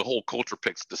 yeah. Well, the whole culture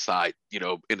picks the side,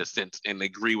 in a sense, and they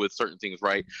agree with certain things,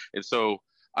 right? And so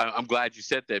I'm glad you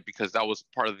said that because that was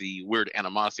part of the weird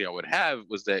animosity I would have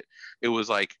was that it was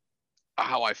like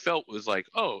how I felt was like,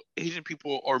 oh, Asian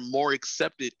people are more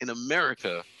accepted in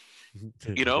America,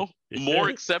 more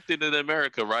accepted in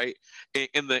America, right?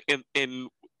 And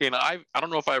I don't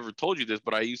know if I ever told you this,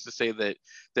 but I used to say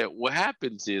that what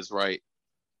happens is, right,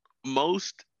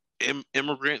 most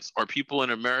immigrants or people in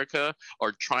America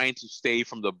are trying to stay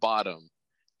from the bottom,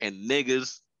 and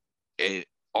niggas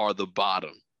are the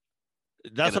bottom.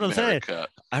 That's what America. I'm saying.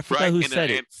 I forgot who said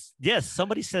it. Yes,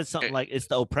 somebody said something like it's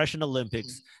the oppression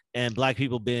Olympics, and black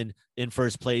people been in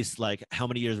first place like how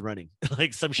many years running,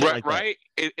 like some shit like that. Right.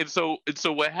 And so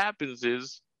what happens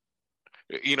is,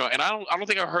 and I don't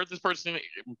think I heard this person,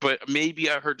 but maybe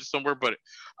I heard it somewhere. But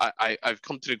I've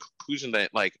come to the conclusion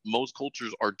that like most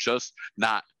cultures are just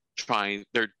not trying.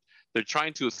 They're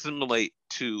trying to assimilate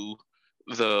to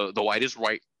the white is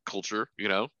right culture,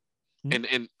 and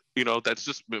that's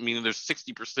just meaning there's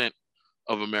 60%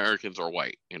 of Americans are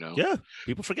white, Yeah,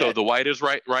 people forget. So the white is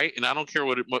right, and I don't care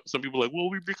what some people are like. Well,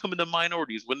 we're becoming the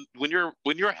minorities. When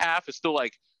you're half, it's still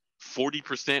like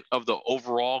 40% of the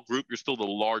overall group. You're still the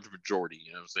large majority.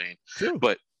 You know what I'm saying? True.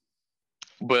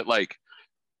 But like,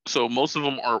 so most of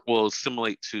them will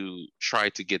assimilate to try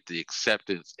to get the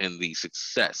acceptance and the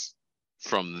success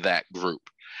from that group.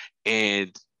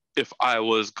 And if I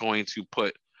was going to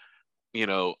put,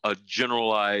 a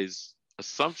generalized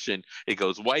assumption, it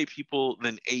goes white people,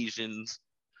 then Asians,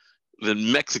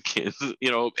 then Mexicans, and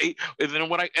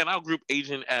then I'll group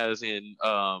Asian as in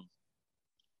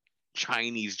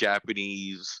Chinese,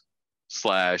 Japanese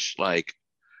 / like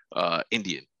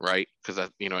Indian, right?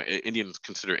 Because Indians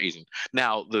consider Asian.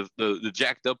 Now the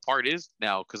jacked up part is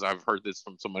now, because I've heard this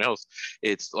from someone else,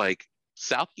 it's like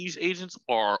Southeast Asians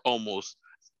are almost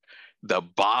the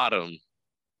bottom,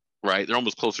 right? They're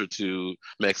almost closer to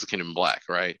Mexican and black,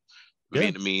 right? Yeah.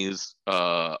 Vietnamese,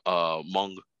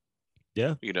 Hmong,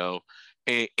 yeah,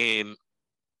 and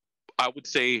I would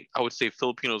say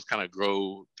Filipinos kind of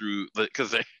grow through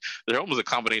because they're almost a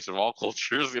combination of all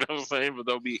cultures, you know what I'm saying? But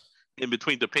they'll be in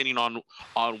between depending on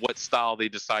what style they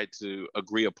decide to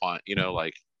agree upon,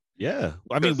 like. Yeah,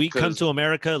 I mean, we come to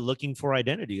America looking for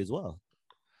identity as well.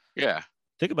 Yeah.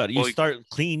 Think about it. You start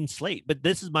clean slate. But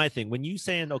this is my thing. When you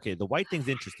saying, okay, the white thing's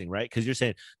interesting, right? Because you're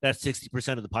saying that's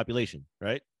 60% of the population,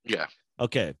 right? Yeah.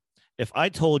 Okay. If I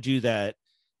told you that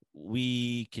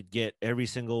we could get every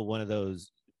single one of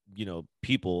those,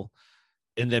 people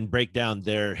and then break down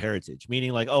their heritage,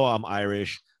 meaning like, oh, I'm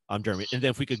Irish, I'm German. And then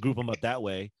if we could group them up that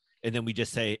way, and then we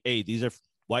just say, hey, these are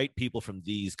white people from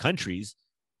these countries.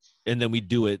 And then we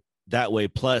do it that way,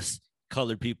 plus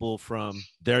colored people from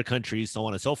their countries, so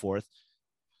on and so forth.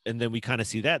 And then we kind of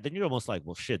see that, then you're almost like,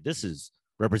 well, shit, this is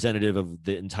representative of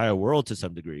the entire world to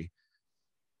some degree.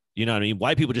 You know what I mean?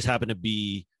 White people just happen to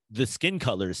be the skin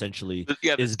color essentially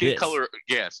Yeah, the is skin this. color.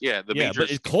 Yes, yeah, the Yeah, major but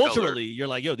skin culturally, color. you're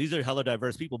like, yo, these are hella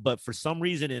diverse people. But for some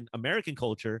reason in American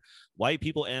culture, white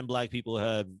people and black people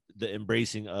have the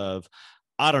embracing of,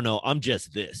 I don't know, I'm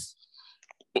just this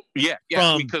Yeah,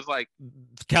 yeah, from because like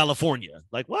California.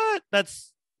 Like, what?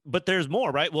 That's, but there's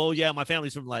more, right? Well, yeah, my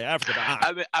family's from like Africa,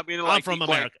 but I mean, I'm like from like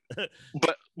America.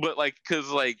 but like because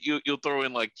like you'll throw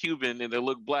in like Cuban and they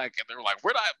look black and they're like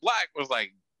we're not black. It was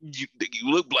like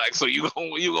you look black, so you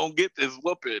gonna get this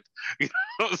whooping. You know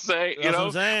what I'm saying? That's what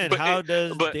I'm saying. But How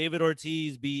does but David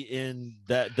Ortiz be in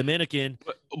that Dominican,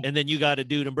 but and then you got a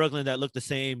dude in Brooklyn that looked the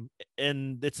same,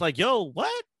 and it's like, yo,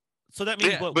 what? So that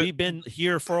means yeah, what, we've been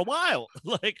here for a while.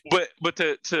 Like, but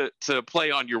to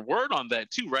play on your word on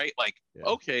that too, right? Like yeah.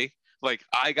 okay, like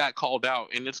I got called out,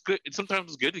 and it's good. Sometimes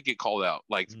it's good to get called out.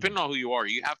 Like depending on who you are,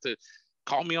 you have to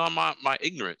call me on my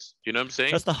ignorance. You know what I'm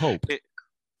saying? That's the hope.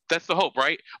 That's the hope,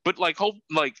 right? But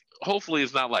hopefully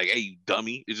it's not like, hey, you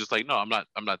dummy. It's just like, no, I'm not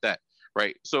that,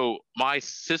 right? So my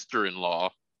sister-in-law,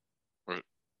 or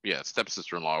yeah,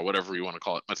 stepsister-in-law, or whatever you want to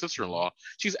call it, my sister-in-law,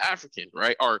 she's African,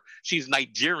 right? Or she's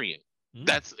Nigerian.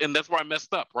 That's where I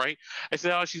messed up, right? I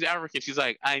said, oh, she's African. She's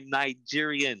like, I'm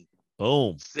Nigerian.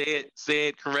 Boom. Say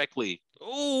it correctly.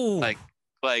 Oh,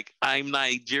 like I'm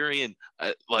Nigerian.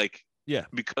 Yeah.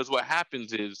 Because what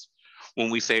happens is when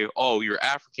we say, oh, you're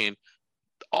African,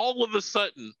 all of a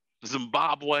sudden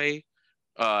Zimbabwe,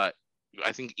 I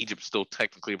think Egypt's still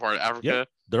technically a part of Africa. Yep.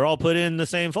 They're all put in the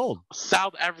same fold.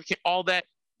 South African, all that,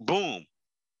 boom,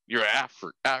 you're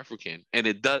African, and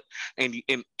it does. And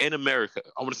in America,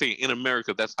 I want to say in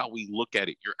America, that's how we look at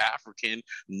it. You're African,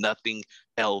 nothing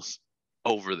else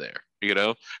over there. You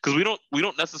know, because we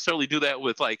don't necessarily do that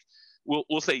with like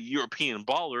we'll say European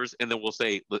ballers, and then we'll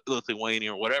say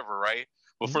Lithuanian or whatever, right?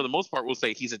 But for the most part, we'll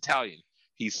say he's Italian,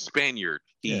 he's Spaniard,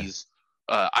 he's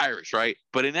Irish, right?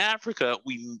 But in Africa,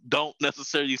 we don't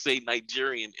necessarily say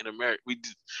Nigerian in America. We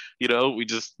just, we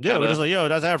just we're just like, yo,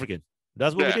 that's African.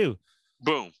 That's what we do.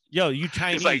 Boom. Yo, you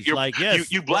Chinese? It's like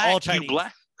yes, you black, all Chinese. You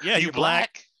black. Yeah, you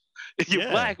black. You're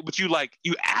black, but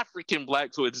you African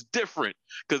black, so it's different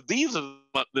because these are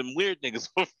them weird niggas.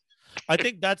 I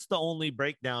think that's the only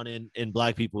breakdown in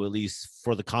black people, at least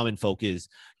for the common folk, is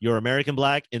you're American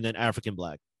black and then African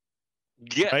black.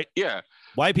 Yeah, right? Yeah.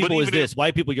 White people is this.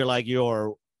 White people, you're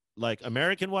like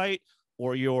American white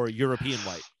or you're European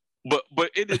white. But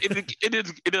it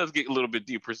does get a little bit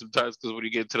deeper sometimes because when you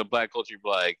get into the black culture,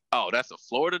 you're like, oh, that's a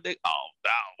Florida nigga. Oh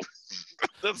no.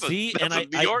 But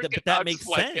that makes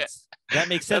sense. That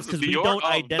makes sense because we don't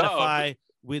identify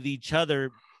with each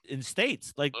other in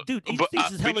states. Like, dude, each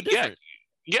state is hella different.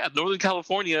 Yeah, Northern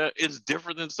California is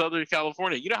different than Southern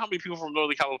California. You know how many people from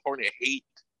Northern California hate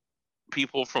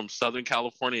people from Southern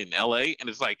California and LA? And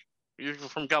it's like, you're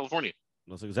from California.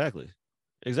 That's exactly.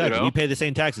 We pay the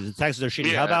same taxes. The taxes are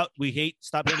shitty. Yeah. How about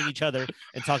stop hating each other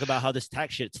and talk about how this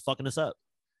tax shit's fucking us up?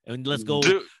 And let's go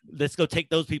take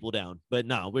those people down. But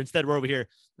no, instead we're over here.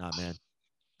 Nah, man.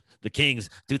 The Kings,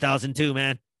 2002,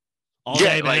 man. All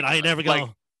day, man. I ain't never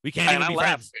go. We can't even be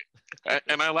friends.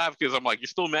 And I laugh because I'm like, you're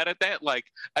still mad at that? Like,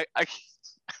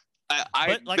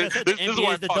 but like I said, the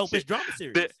NBA is the dopest drama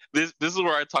series. This is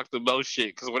where I talk the most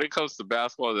shit because when it comes to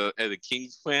basketball and the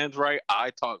Kings fans, right? I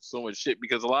talk so much shit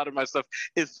because a lot of my stuff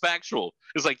is factual.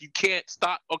 It's like you can't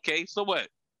stop. Okay, so what?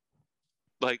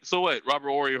 Like, so what? Robert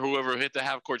Horry or whoever hit the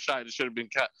half court shot and should have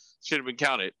been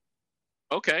counted.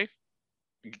 Okay,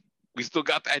 we still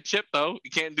got that chip though.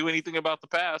 You can't do anything about the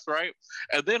past, right?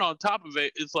 And then on top of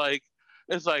it, it's like,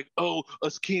 oh,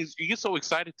 us Kings, you get so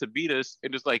excited to beat us,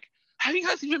 and it's like, have you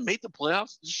guys even made the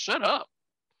playoffs? Just shut up.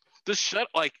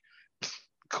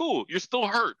 Cool. You're still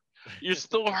hurt. You're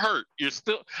still hurt. You're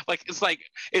still it's like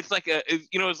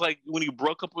when you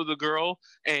broke up with a girl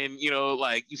and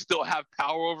you still have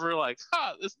power over her, like,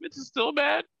 this bitch is still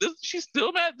mad. She's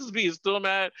still mad. This bitch is still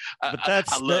mad. But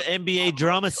that's the NBA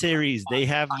drama series. They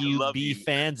have you be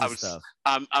fans and stuff.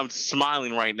 I'm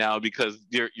smiling right now because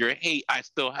your hate, I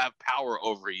still have power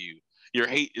over you. Your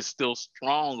hate is still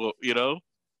strong,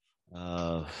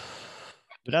 But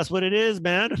that's what it is,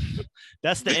 man.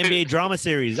 That's the NBA drama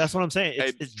series. That's what I'm saying.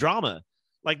 It's drama.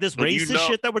 Like this racist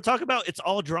shit that we're talking about, it's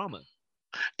all drama.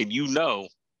 And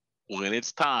when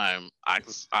it's time, I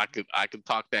can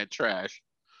talk that trash.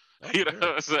 Oh, what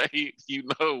I'm saying?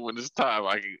 When it's time,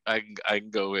 I can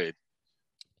go in.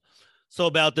 So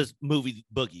about this movie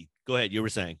Boogie, go ahead. You were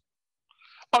saying.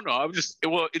 Oh no,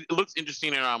 it looks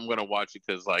interesting and I'm gonna watch it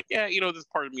because this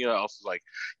part of me also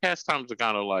it's time to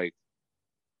kind of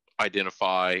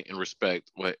identify and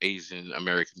respect what Asian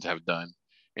Americans have done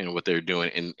and what they're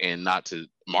doing and not to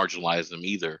marginalize them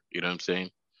either. You know what I'm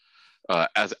saying?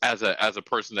 as a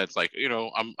person that's like,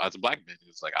 I'm as a black man,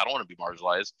 it's like I don't want to be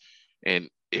marginalized, and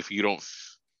if you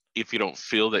don't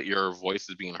feel that your voice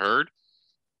is being heard,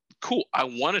 cool. I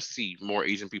want to see more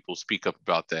Asian people speak up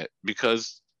about that,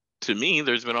 because to me,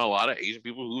 there's been a lot of Asian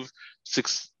people who've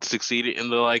succeeded in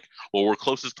the like, well, we're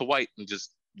closest to white and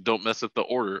just don't mess up the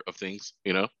order of things,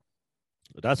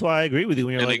 That's why I agree with you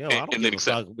when you're and like, they, oh, I don't and then give a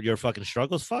accept. fuck with your fucking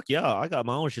struggles. Fuck yeah, I got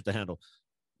my own shit to handle.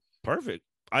 Perfect.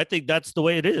 I think that's the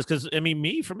way it is. Because I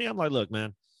mean, for me, I'm like, look,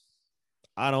 man,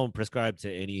 I don't prescribe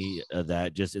to any of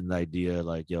that. Just in the idea,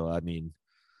 like, yo, I mean,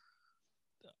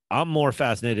 I'm more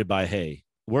fascinated by, hey,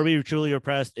 were we truly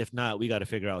oppressed? If not, we got to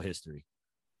figure out history.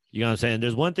 You know what I'm saying?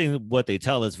 There's one thing what they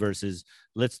tell us versus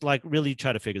let's like really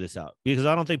try to figure this out, because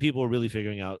I don't think people are really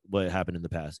figuring out what happened in the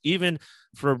past. Even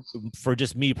for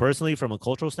just me personally, from a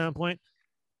cultural standpoint,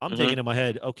 I'm Mm-hmm. thinking in my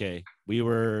head, okay, we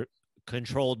were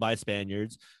controlled by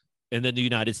Spaniards, and then the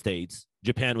United States.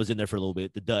 Japan was in there for a little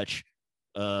bit. The Dutch,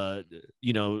 the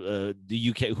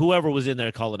UK, whoever was in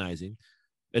there colonizing,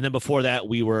 and then before that,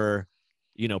 we were,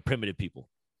 primitive people.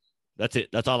 That's it.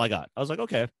 That's all I got. I was like,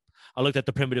 okay. I looked at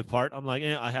the primitive part. I'm like,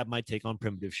 I have my take on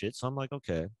primitive shit. So I'm like,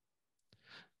 okay.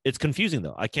 It's confusing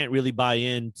though. I can't really buy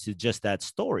into just that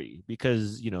story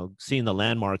because, seeing the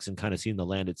landmarks and kind of seeing the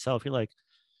land itself, you're like,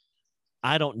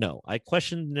 I don't know. I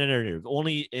question the narrative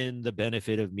only in the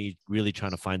benefit of me really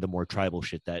trying to find the more tribal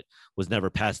shit that was never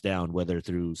passed down, whether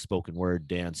through spoken word,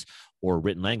 dance, or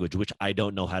written language, which I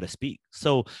don't know how to speak.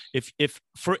 So if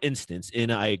for instance,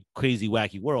 in a crazy,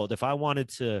 wacky world, if I wanted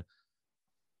to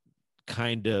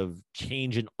kind of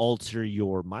change and alter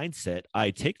your mindset, I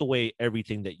take away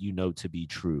everything that you know to be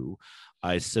true.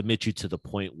 I submit you to the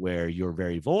point where you're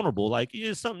very vulnerable. Like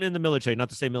something in the military, not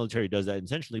to say military does that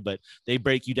intentionally, but they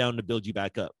break you down to build you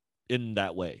back up in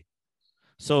that way.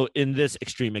 So in this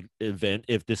extreme event,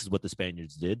 if this is what the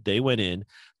Spaniards did, they went in,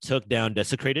 took down,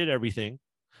 desecrated everything,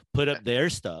 put up their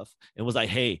stuff, and was like,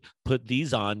 hey, put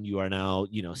these on. You are now,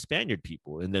 Spaniard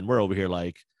people. And then we're over here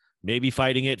like, maybe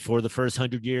fighting it for the first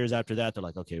 100 years. After that, they're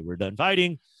like, okay, we're done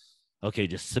fighting. Okay,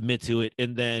 just submit to it.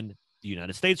 And then the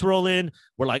United States roll in.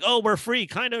 We're like, oh, we're free.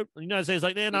 Kind of. The United States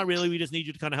like, not really. We just need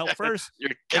you to kind of help first.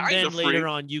 You're And kind then of later free.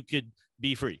 on, you could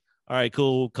be free. All right,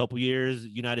 cool. Couple years,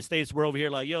 United States, we're over here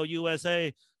like, yo,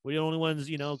 USA, we're the only ones,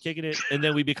 kicking it. And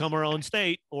then we become our own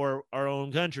state or our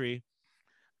own country.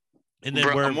 And then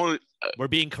Bro, we're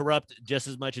being corrupt just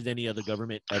as much as any other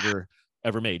government ever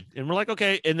made. And we're like,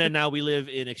 okay. And then now we live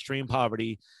in extreme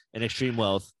poverty and extreme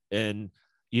wealth, and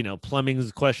plumbing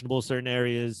is questionable in certain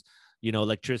areas.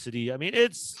 Electricity. I mean,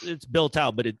 it's built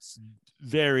out, but it's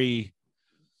very,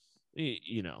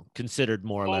 considered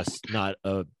more or less not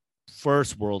a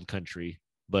first world country,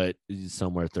 but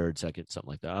somewhere third, second, something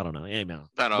like that. I don't know. Hey, man,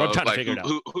 I don't we're know, trying to like figure it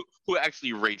out. who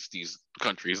actually rates these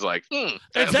countries? Like,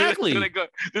 Exactly.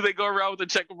 do they go around with the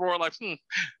checkerboard like,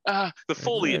 the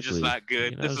foliage is not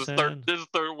good. This is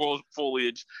third world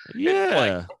foliage. Yeah. And,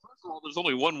 like, first of all, there's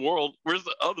only one world. Where's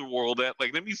the other world at?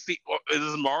 Like, let me see. Is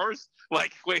this Mars?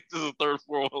 Like, wait, this is third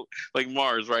world, like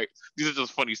Mars, right? These are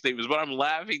just funny statements, but I'm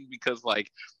laughing because,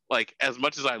 like as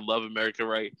much as I love America,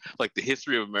 right? Like the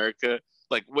history of America,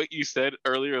 like what you said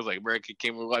earlier is like America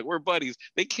came in like we're buddies.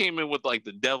 They came in with like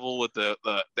the devil with the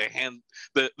hand,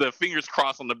 the fingers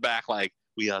crossed on the back, like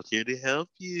we out here to help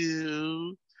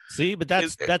you. See, but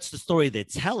that's the story they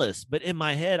tell us. But in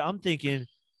my head, I'm thinking,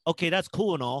 okay, that's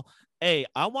cool and all. Hey,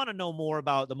 I want to know more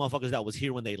about the motherfuckers that was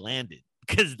here when they landed,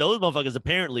 because those motherfuckers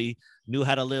apparently knew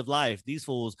how to live life. These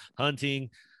fools hunting,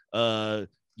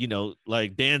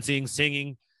 like dancing,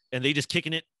 singing, and they just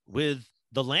kicking it with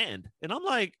the land. And I'm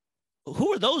like,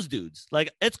 who are those dudes? Like,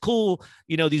 it's cool.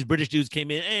 These British dudes came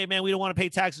in. Hey, man, we don't want to pay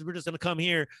taxes. We're just going to come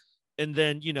here. And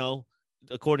then,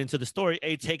 according to the story,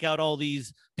 hey, take out all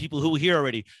these people who were here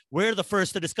already. We're the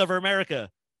first to discover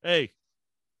America. Hey,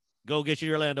 go get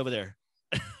your land over there.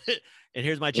 And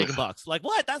here's my chicken box. Like,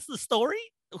 what? That's the story?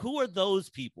 Who are those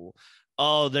people?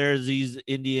 Oh, there's these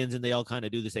Indians, and they all kind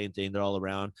of do the same thing. They're all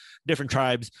around different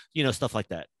tribes, stuff like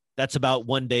that. That's about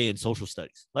one day in social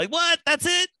studies. Like, what? That's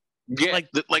it? Yeah,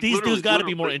 like these dudes got to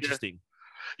be more interesting.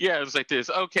 Yeah, it's like this.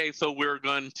 Okay, so we're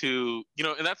going to,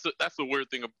 and that's the weird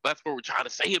thing. That's what we're trying to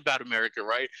say about America,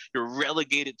 right? You're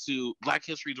relegated to Black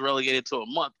History is relegated to a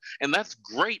month, and that's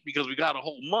great because we got a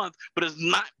whole month. But it's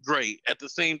not great at the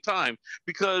same time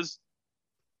because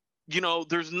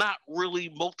there's not really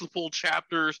multiple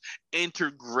chapters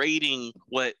integrating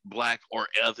what Black or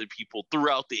other people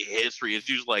throughout the history. It's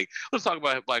usually like, let's talk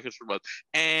about Black History Month.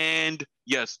 And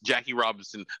yes, Jackie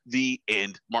Robinson, the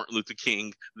end. Martin Luther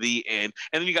King, the end.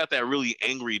 And then you got that really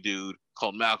angry dude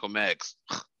called Malcolm X.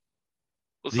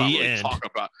 Let's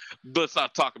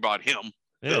not talk about him.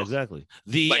 Yeah, exactly.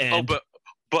 The Like, oh, end.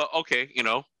 but okay,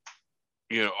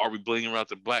 are we blaming around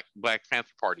the Black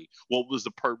Panther Party? What was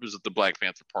the purpose of the Black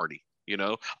Panther Party?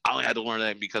 I only had to learn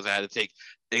that because I had to take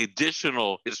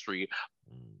additional history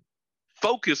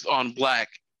focused on Black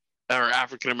or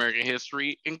African American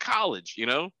history in college.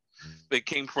 That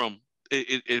came from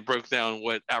it broke down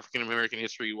what African American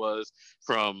history was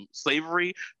from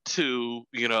slavery to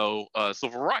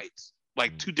civil rights,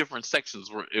 like two different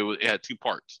sections where it had two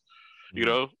parts. You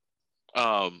know,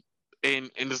 um, and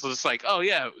it's just like, oh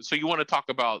yeah, so you want to talk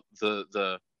about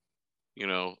the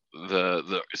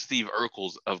Steve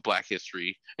Urkels of Black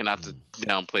history, and not to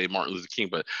downplay Martin Luther King,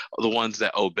 but the ones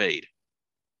that obeyed.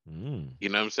 You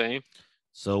know what I'm saying?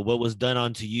 So what was done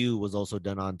onto you was also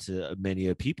done onto many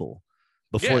a people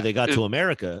before Yeah, they got to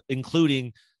America,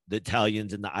 including the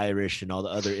Italians and the Irish and all the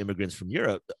other immigrants from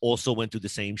Europe also went through the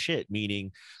same shit,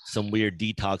 meaning some weird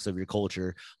detox of your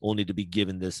culture only to be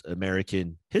given this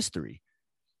American history.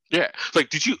 Yeah, like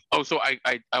did you? Oh, so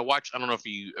I watched. I don't know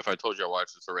if I told you I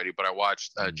watched this already, but I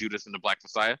watched Judas and the Black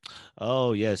Messiah.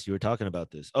 Oh yes, you were talking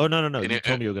about this. Oh no, And you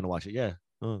told me you were gonna watch it. Yeah.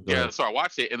 Oh, go ahead. So I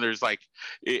watched it, and there's like,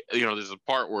 there's a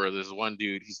part where there's one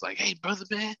dude. He's like, "Hey, brother,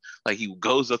 man!" Like he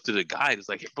goes up to the guy. And he's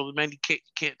like, "Hey, brother, man, you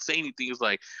can't say anything." He's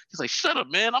like, "Shut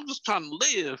up, man! I'm just trying to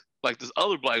live." Like this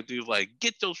other black dude's like,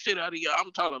 "Get your shit out of here!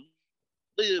 I'm trying to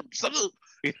live." Shut up,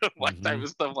 like type of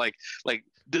stuff. Like,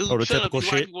 dude, shut up! Prototypical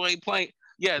These white shit. people ain't playing.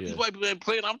 Yeah, these white people ain't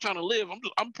playing. I'm trying to live.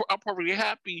 I'm perfectly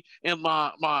happy in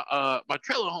my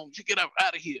trailer home. You get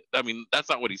out of here. I mean, that's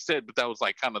not what he said, but that was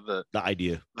like kind of the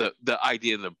idea. The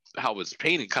idea and how it's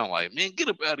painted, kind of like, man, get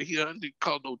up out of here. I didn't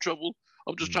cause no trouble.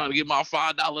 I'm just trying to get my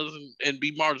 $5 and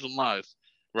be marginalized,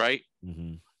 right?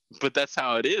 But that's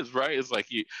how it is, right? It's like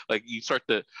you start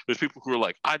to. There's people who are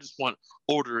like, I just want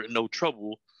order and no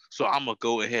trouble, so I'm gonna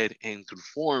go ahead and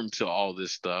conform to all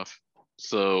this stuff,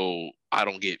 so I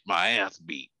don't get my ass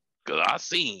beat. Because I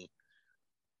seen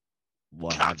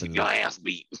what happened. Your ass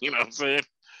beat. You know what I'm saying?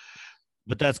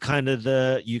 But that's kind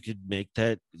of you could make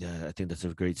that. I think that's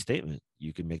a great statement.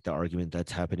 You can make the argument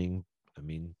that's happening. I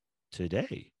mean,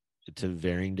 today to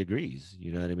varying degrees.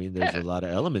 You know what I mean? There's a lot of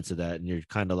elements of that, and you're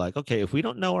kind of like, okay, if we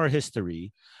don't know our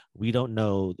history, we don't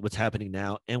know what's happening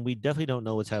now, and we definitely don't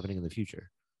know what's happening in the future.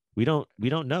 We don't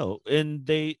know, and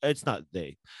it's not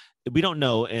they. We don't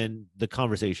know, and the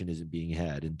conversation isn't being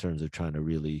had in terms of trying to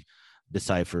really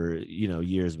decipher,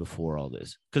 years before all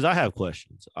this. Because I have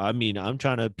questions. I mean, I'm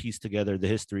trying to piece together the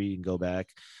history and go back.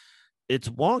 It's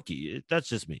wonky. That's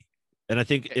just me. And I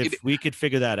think if we could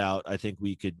figure that out, I think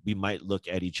we might look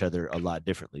at each other a lot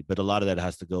differently. But a lot of that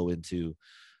has to go into,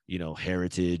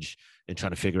 heritage and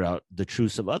trying to figure out the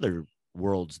truths of other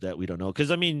worlds that we don't know. Because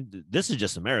I mean, this is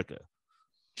just America.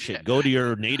 Shit, go to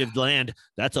your native land.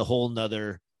 That's a whole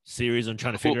nother series on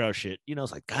trying to figure out shit.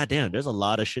 It's like, goddamn, there's a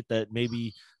lot of shit that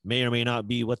maybe may or may not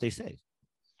be what they say.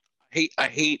 I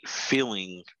hate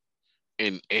feeling,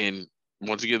 and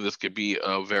once again, this could be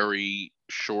a very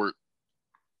short,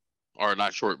 or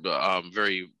not short, but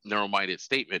very narrow-minded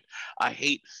statement. I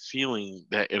hate feeling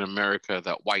that in America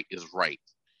that white is right.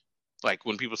 Like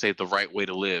when people say the right way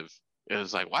to live,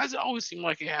 it's like, why does it always seem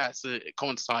like it has to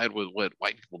coincide with what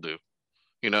white people do?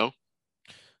 Well,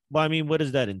 I mean, what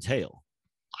does that entail?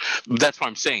 That's what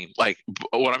I'm saying. Like,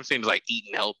 what I'm saying is like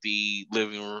eating healthy,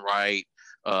 living right,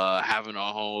 having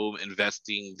a home,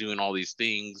 investing, doing all these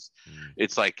things.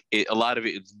 It's like a lot of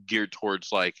it is geared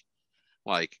towards like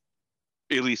at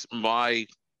least my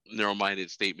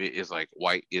narrow-minded statement is like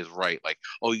white is right. Like,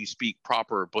 oh, you speak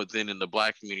proper, but then in the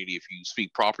black community, if you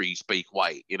speak proper, you speak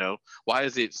white. Why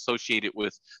is it associated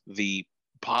with the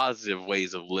positive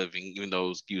ways of living, even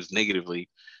though it's used negatively?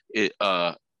 It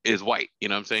is white. You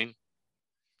know what I'm saying?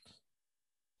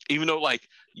 Even though like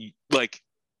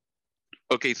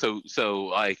okay, so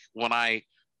like when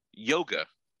yoga,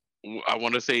 I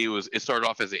want to say it started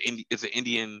off as it's an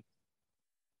Indian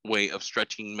way of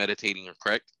stretching, meditating, or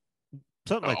correct?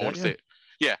 Something like I want to say,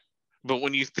 yeah. But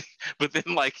when but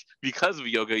then like because of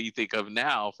yoga, you think of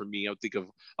now for me, I think of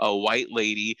a white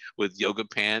lady with yoga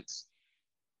pants,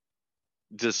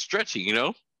 just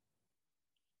stretching.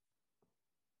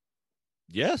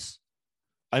 Yes,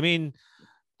 I mean,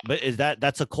 but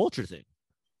that's a culture thing.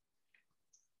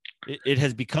 It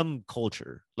has become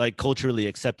culture, like culturally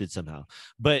accepted somehow.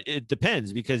 But it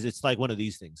depends because it's like one of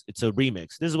these things. It's a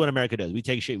remix. This is what America does. We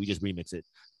take shit, we just remix it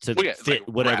to fit like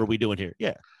whatever we do in here.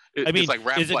 Yeah. I mean, like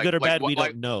rap, is it good or bad? We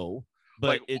don't know,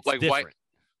 but it's different. White,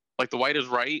 like the white is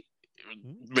right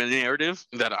narrative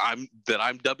that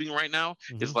I'm dubbing right now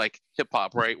is like hip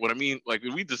hop, right? What I mean, like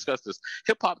we discussed this,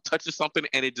 hip hop touches something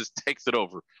and it just takes it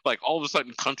over. Like all of a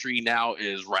sudden, country now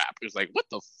is rap. It's like what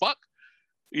the fuck,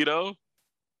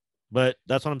 But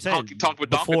that's what I'm saying. Talk with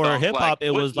Donka Before Donk. hip hop, Like,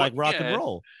 it was what, like rock and yeah.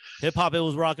 roll. Hip hop, it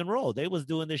was rock and roll. They was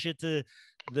doing this shit to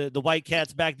the white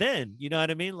cats back then. You know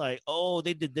what I mean? Like, oh,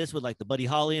 they did this with like the Buddy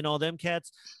Holly and all them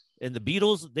cats and the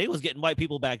Beatles. They was getting white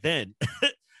people back then.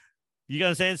 You know what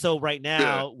I'm saying? So right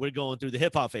now we're going through the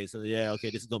hip hop phase. So yeah, okay,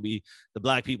 this is gonna be the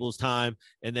black people's time.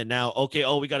 And then now, okay,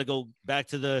 we got to go back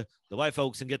to the white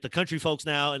folks and get the country folks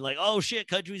now. And like, oh shit,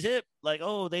 country's hip. Like,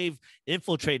 oh, they've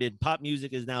infiltrated. Pop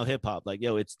music is now hip hop. Like,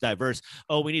 yo, it's diverse.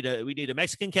 Oh, we need a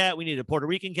Mexican cat. We need a Puerto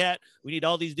Rican cat. We need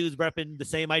all these dudes repping the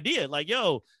same idea. Like,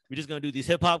 yo, we're just gonna do these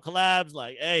hip hop collabs.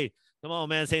 Like, hey, come on,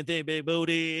 man, same thing, big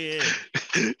booty.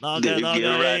 Long get around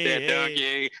that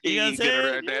donkey. You know what I'm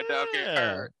saying? That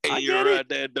donkey. Hey, you around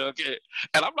that donkey.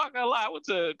 And I'm not gonna lie, I went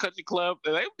to a country club.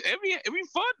 And it'd be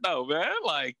fun though, man.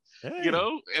 Like, you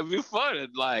know, it'd be fun. And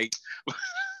like,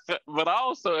 but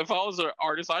also, if I was an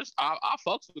artist, I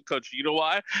fucks with country. You know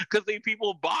why? Because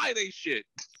people buy they shit.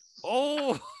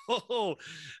 Oh,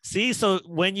 see, so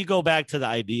when you go back to the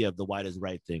idea of the white is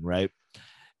right thing, right?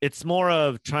 It's more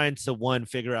of trying to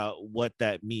figure out what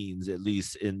that means, at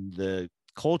least in the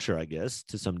culture, I guess,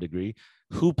 to some degree.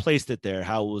 Who placed it there?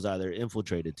 How it was either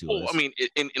infiltrated to us? I mean,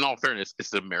 in all fairness,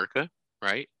 it's America,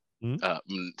 right?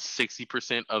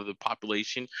 60% of the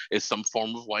population is some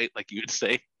form of white, like you would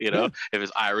say, you know, if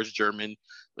it's Irish, German,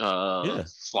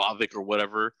 Slavic or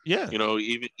whatever, you know,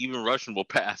 even Russian will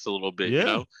pass a little bit, you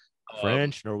know.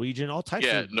 French, Norwegian, all types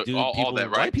of dude, all that,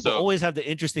 right? White people always have the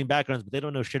interesting backgrounds, but they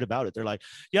don't know shit about it. They're like,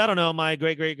 yeah, I don't know. My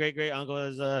great uncle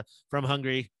is from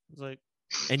Hungary. It's like,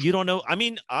 and you don't know. I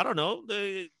mean, I don't know.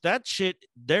 That shit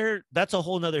there, that's a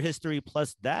whole nother history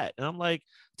plus that. And I'm like,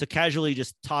 to casually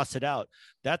just toss it out.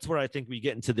 That's where I think we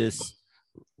get into this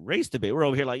race debate. We're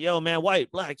over here like, yo, man,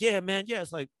 white, black, yeah, man, yeah.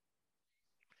 It's like,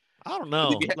 I don't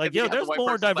know. Like, yo, there's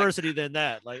more diversity than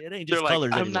that. Like, it ain't just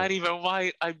colors. I'm not even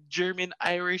white. I'm German,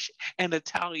 Irish, and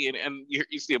Italian. And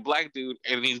you see a black dude,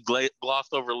 and he's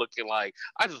glossed over, looking like,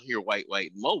 I just hear white,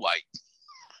 more white.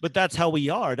 But that's how we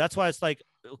are. That's why it's like,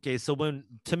 okay, so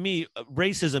to me,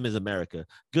 racism is America,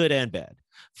 good and bad.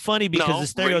 Funny because the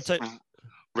stereotype.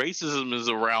 Racism is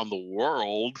around the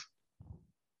world.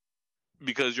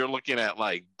 Because you're looking at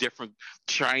like different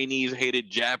Chinese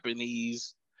hated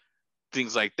Japanese,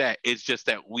 things like that. It's just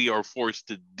that we are forced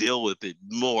to deal with it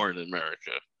more in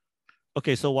America.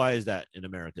 Okay, so why is that in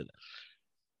America then?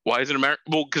 Why is it America?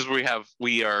 Well, because we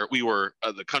were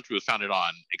the country was founded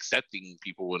on accepting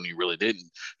people when we really didn't,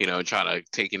 you know, and trying to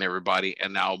take in everybody.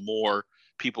 And now more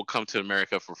people come to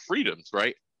America for freedoms,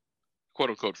 right? Quote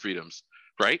unquote freedoms,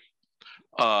 right?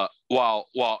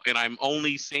 While and I'm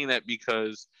only saying that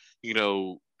because, you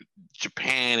know,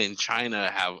 Japan and China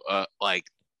have like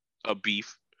a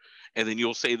beef. And then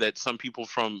you'll say that some people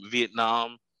from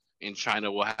Vietnam and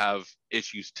China will have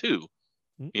issues too.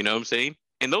 You know what I'm saying?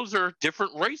 And those are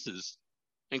different races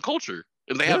and culture,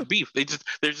 and they have beef. They're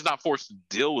just not forced to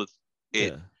deal with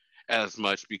it as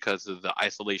much because of the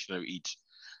isolation of each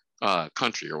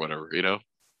country or whatever. You know,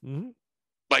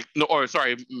 like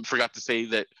I forgot to say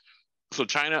that. So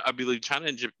China, I believe China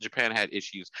and Japan had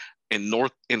issues,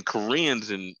 and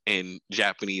Koreans and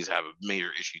Japanese have a major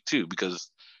issue too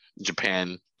because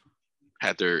Japan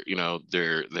had their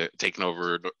taking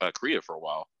over Korea for a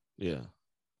while. Yeah.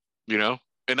 You know?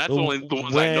 And that's only the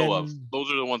ones I know of. Those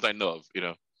are the ones I know of, you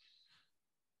know?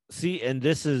 See, and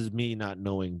this is me not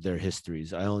knowing their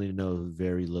histories. I only know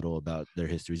very little about their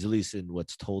histories, at least in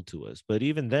what's told to us. But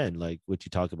even then, like what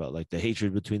you talk about, like the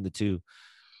hatred between the two,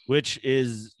 which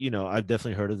is, you know, I've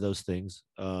definitely heard of those things.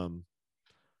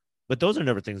 But those are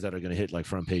never things that are going to hit like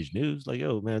front page news. Like,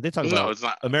 oh man, they talk about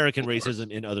American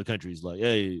racism in other countries. Like,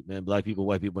 hey man, black people,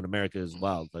 white people in America is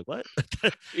wild. Like, what?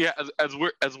 Yeah, as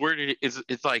weird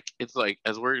it's like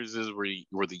as weird as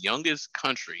we're the youngest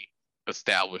country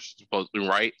established,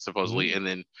 supposedly, and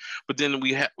then, but then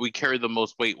we carry the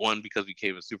most weight, one because we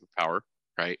became a superpower,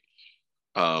 right?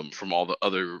 From all the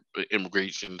other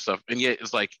immigration stuff, and yet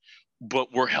it's like.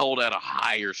 But we're held at a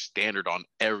higher standard on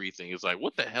everything. It's like,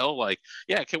 what the hell? Like,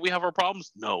 yeah, can we have our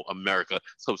problems? No, America,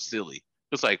 so silly.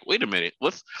 It's like, wait a minute,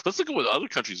 let's look at what other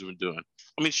countries have been doing.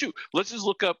 I mean, shoot, let's just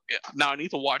look up. Now I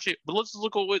need to watch it, but let's just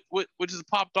look at what just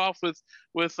popped off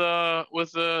with the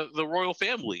royal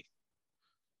family.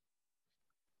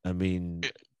 I mean,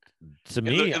 to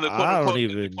me, I don't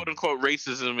even quote unquote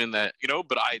racism in that, you know.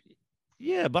 But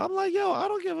yeah, but I'm like, yo, I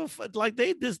don't give a fuck. Like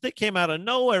they came out of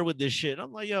nowhere with this shit.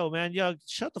 I'm like, yo, man, yo,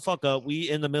 shut the fuck up. We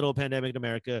in the middle of pandemic in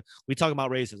America. We talking about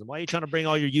racism. Why are you trying to bring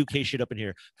all your UK shit up in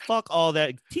here? Fuck all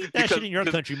that. Keep that shit in your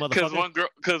country, motherfucker.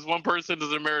 Because one person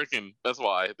is American. That's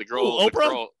why the girl. Ooh,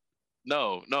 Oprah.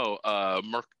 Merkel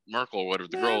or whatever.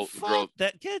 Man, fuck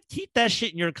that. Keep that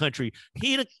shit in your country.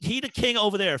 He the king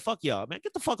over there. Fuck y'all, man.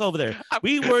 Get the fuck over there.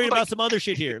 We worried about some other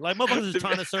shit here. Like motherfuckers is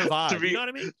trying to survive. You know what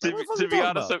I mean? To be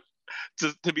honest,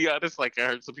 to be honest, like I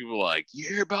heard some people like, you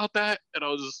hear about that, and I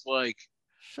was just like,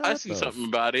 I see something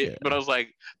about it, but I was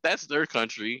like, that's their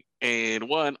country, and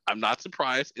one, I'm not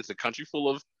surprised. It's a country full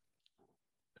of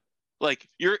like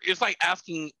it's like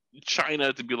asking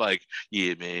China to be like,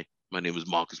 yeah, man, my name is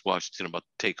Marcus Washington. I'm about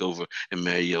to take over and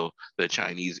marry the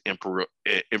Chinese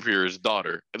emperor's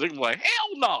daughter. And they're like,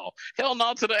 hell no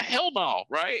to the hell no,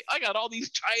 right? I got all these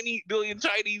billion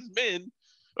Chinese men,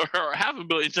 or half a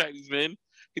billion Chinese men.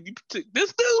 Can you protect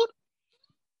this dude?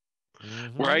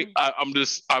 Mm-hmm. Right? I'm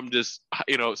just,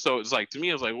 so it's like, to me,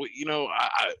 I was like, well,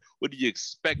 what do you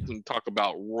expect when you talk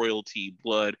about royalty,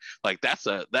 blood? Like that's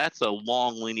a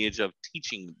long lineage of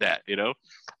teaching that,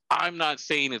 I'm not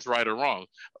saying it's right or wrong.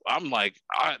 I'm like,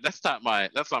 that's not my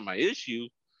issue,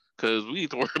 because we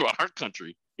need to worry about our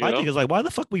country. I think it's like, why the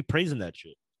fuck are we praising that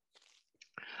shit?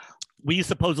 We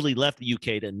supposedly left the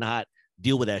UK to not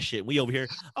deal with that shit. We over here,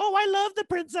 oh, I love the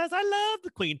princess, I love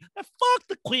the queen. Fuck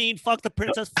the queen, fuck the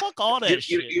princess, fuck all that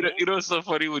shit. It's so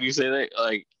funny when you say that.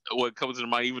 Like, what comes to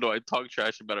mind, even though I talk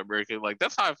trash about America, like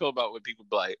that's how I feel about when people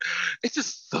be like, it's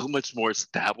just so much more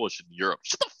established in Europe.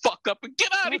 Shut the fuck up and get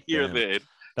out of here, man.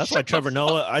 That's why Trevor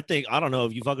Noah, I don't know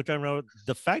if you fuck with Trevor Noah,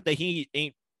 the fact that he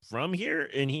ain't from here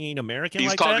and he ain't American, he's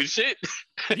like talking that. Shit.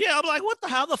 Yeah, I'm like,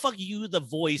 how the fuck are you the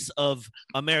voice of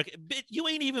America? You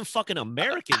ain't even fucking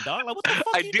American, dog. Like, what the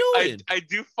fuck are you doing? I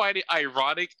do find it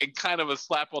ironic and kind of a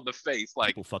slap on the face. Like,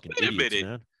 people fucking idiots,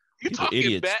 man. People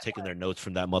idiots taking their notes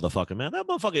from that motherfucker, man. That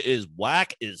motherfucker is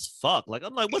whack as fuck. Like,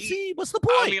 I'm like, what's the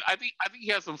point? I mean, I think he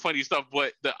has some funny stuff,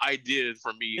 but the idea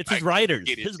for me, it's his writers.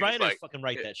 His writers like, fucking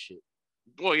write that shit.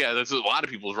 Well, yeah, that's a lot of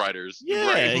people's writers. Yeah,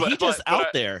 right? He just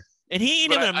out there. And he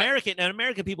ain't even American. And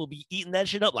American people be eating that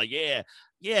shit up like, he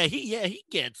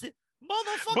gets it.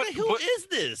 Motherfucker, who is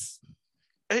this?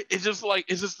 It's just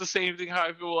the same thing how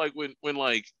I feel like when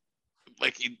like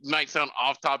it might sound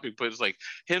off topic, but it's like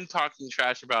him talking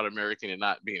trash about American and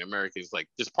not being American. It's like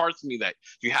there's parts of me that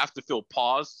you have to feel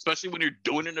pause, especially when you're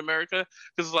doing it in America.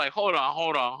 Because it's like, hold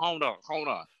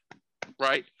on.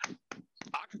 Right?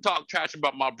 I can talk trash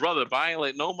about my brother, but I ain't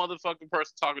let no motherfucking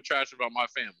person talking trash about my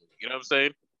family. You know what I'm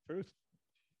saying? Truth.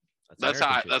 That's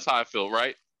how I feel,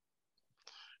 right?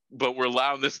 But we're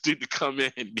allowing this dude to come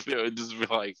in, and just be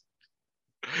like,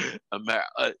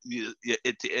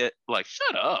 like,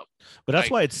 shut up. But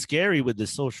that's why it's scary with the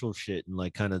social shit and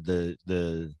like kind of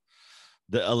the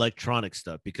electronic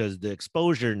stuff, because the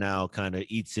exposure now kind of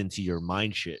eats into your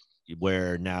mind shit,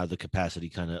 where now the capacity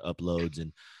kind of uploads,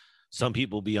 and some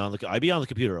people I be on the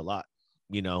computer a lot.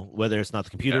 Whether it's not the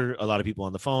computer, a lot of people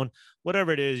on the phone,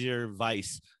 whatever it is, your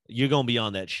vice, you're going to be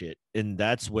on that shit. And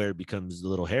that's where it becomes a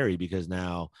little hairy, because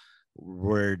now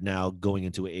we're going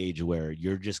into an age where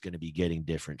you're just going to be getting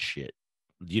different shit.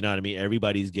 You know what I mean?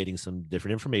 Everybody's getting some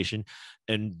different information.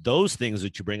 And those things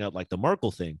that you bring up, like the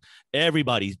Merkel thing,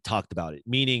 everybody talked about it,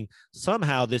 meaning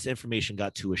somehow this information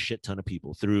got to a shit ton of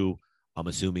people through, I'm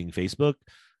assuming, Facebook.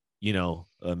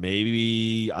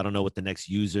 Maybe, I don't know what the next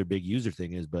big user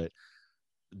thing is, but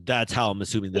that's how I'm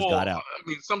assuming this got out. I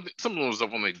mean, some of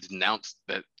them when they denounced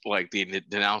that, like they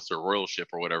denounced their royalship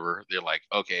or whatever. They're like,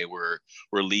 okay, we're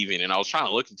leaving. And I was trying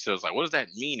to look into it. I was like, what does that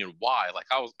mean and why? Like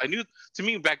I knew, to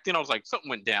me back then, I was like, something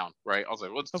went down, right? I was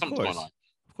like, something's going on.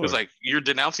 It was like, you're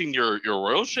denouncing your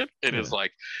royalship, and it's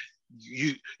like,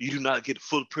 you do not get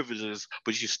full privileges,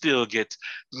 but you still get.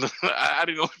 I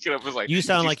didn't know what it was like. You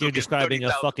sound like you're describing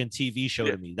a fucking TV show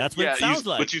to me. That's what it sounds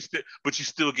like. But you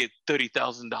still get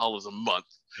 $30,000 a month.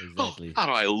 Exactly. How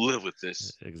do I live with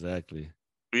this? Exactly.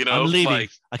 I'm leaving.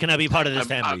 Like, I cannot be part of this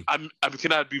family. I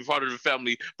cannot be part of the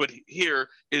family. But here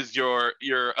is your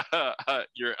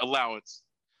allowance.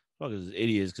 Fuck is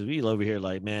idiots, because we over here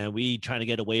like, man, we trying to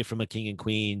get away from a king and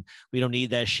queen. We don't need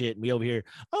that shit. And we over here,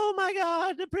 oh my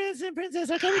god, the prince and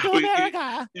princess are coming to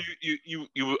America. You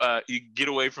get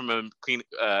away from a king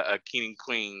and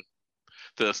queen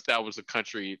to establish a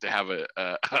country, to have a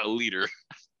leader.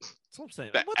 That's what I'm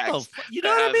saying. What the fuck? You know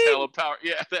what I mean? Power.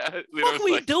 Yeah. What are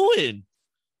we doing?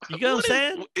 You know what I'm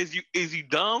saying? Is you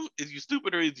dumb? Is you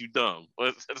stupid, or is you dumb?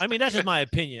 I mean, that's just my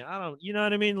opinion. I don't, you know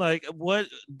what I mean? Like, what?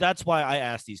 That's why I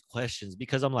ask these questions,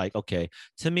 because I'm like, okay,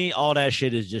 to me, all that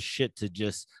shit is just shit to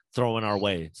just throw in our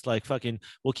way. It's like fucking,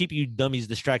 we'll keep you dummies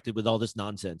distracted with all this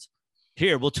nonsense.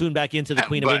 Here, we'll tune back into the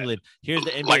Queen of England. Here's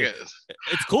the NBA.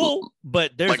 It's cool,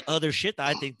 but there's other shit that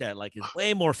I think that like is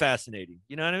way more fascinating.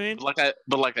 You know what I mean?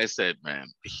 Like I said, man,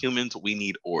 humans, we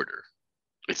need order.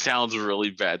 It sounds really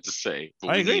bad to say,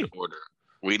 but we need order.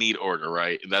 We need order,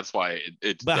 right? And that's why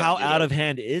it's. But how out of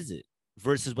hand is it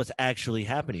versus what's actually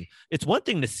happening? It's one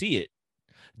thing to see it,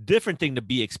 different thing to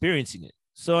be experiencing it.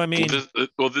 So I mean, this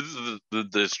is the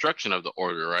destruction of the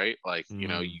order, right? Like you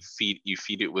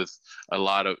feed it with a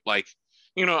lot of like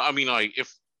I mean like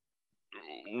if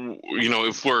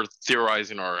we're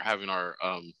theorizing or having our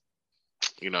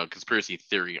conspiracy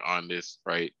theory on this,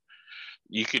 right?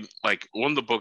 You could like one of the books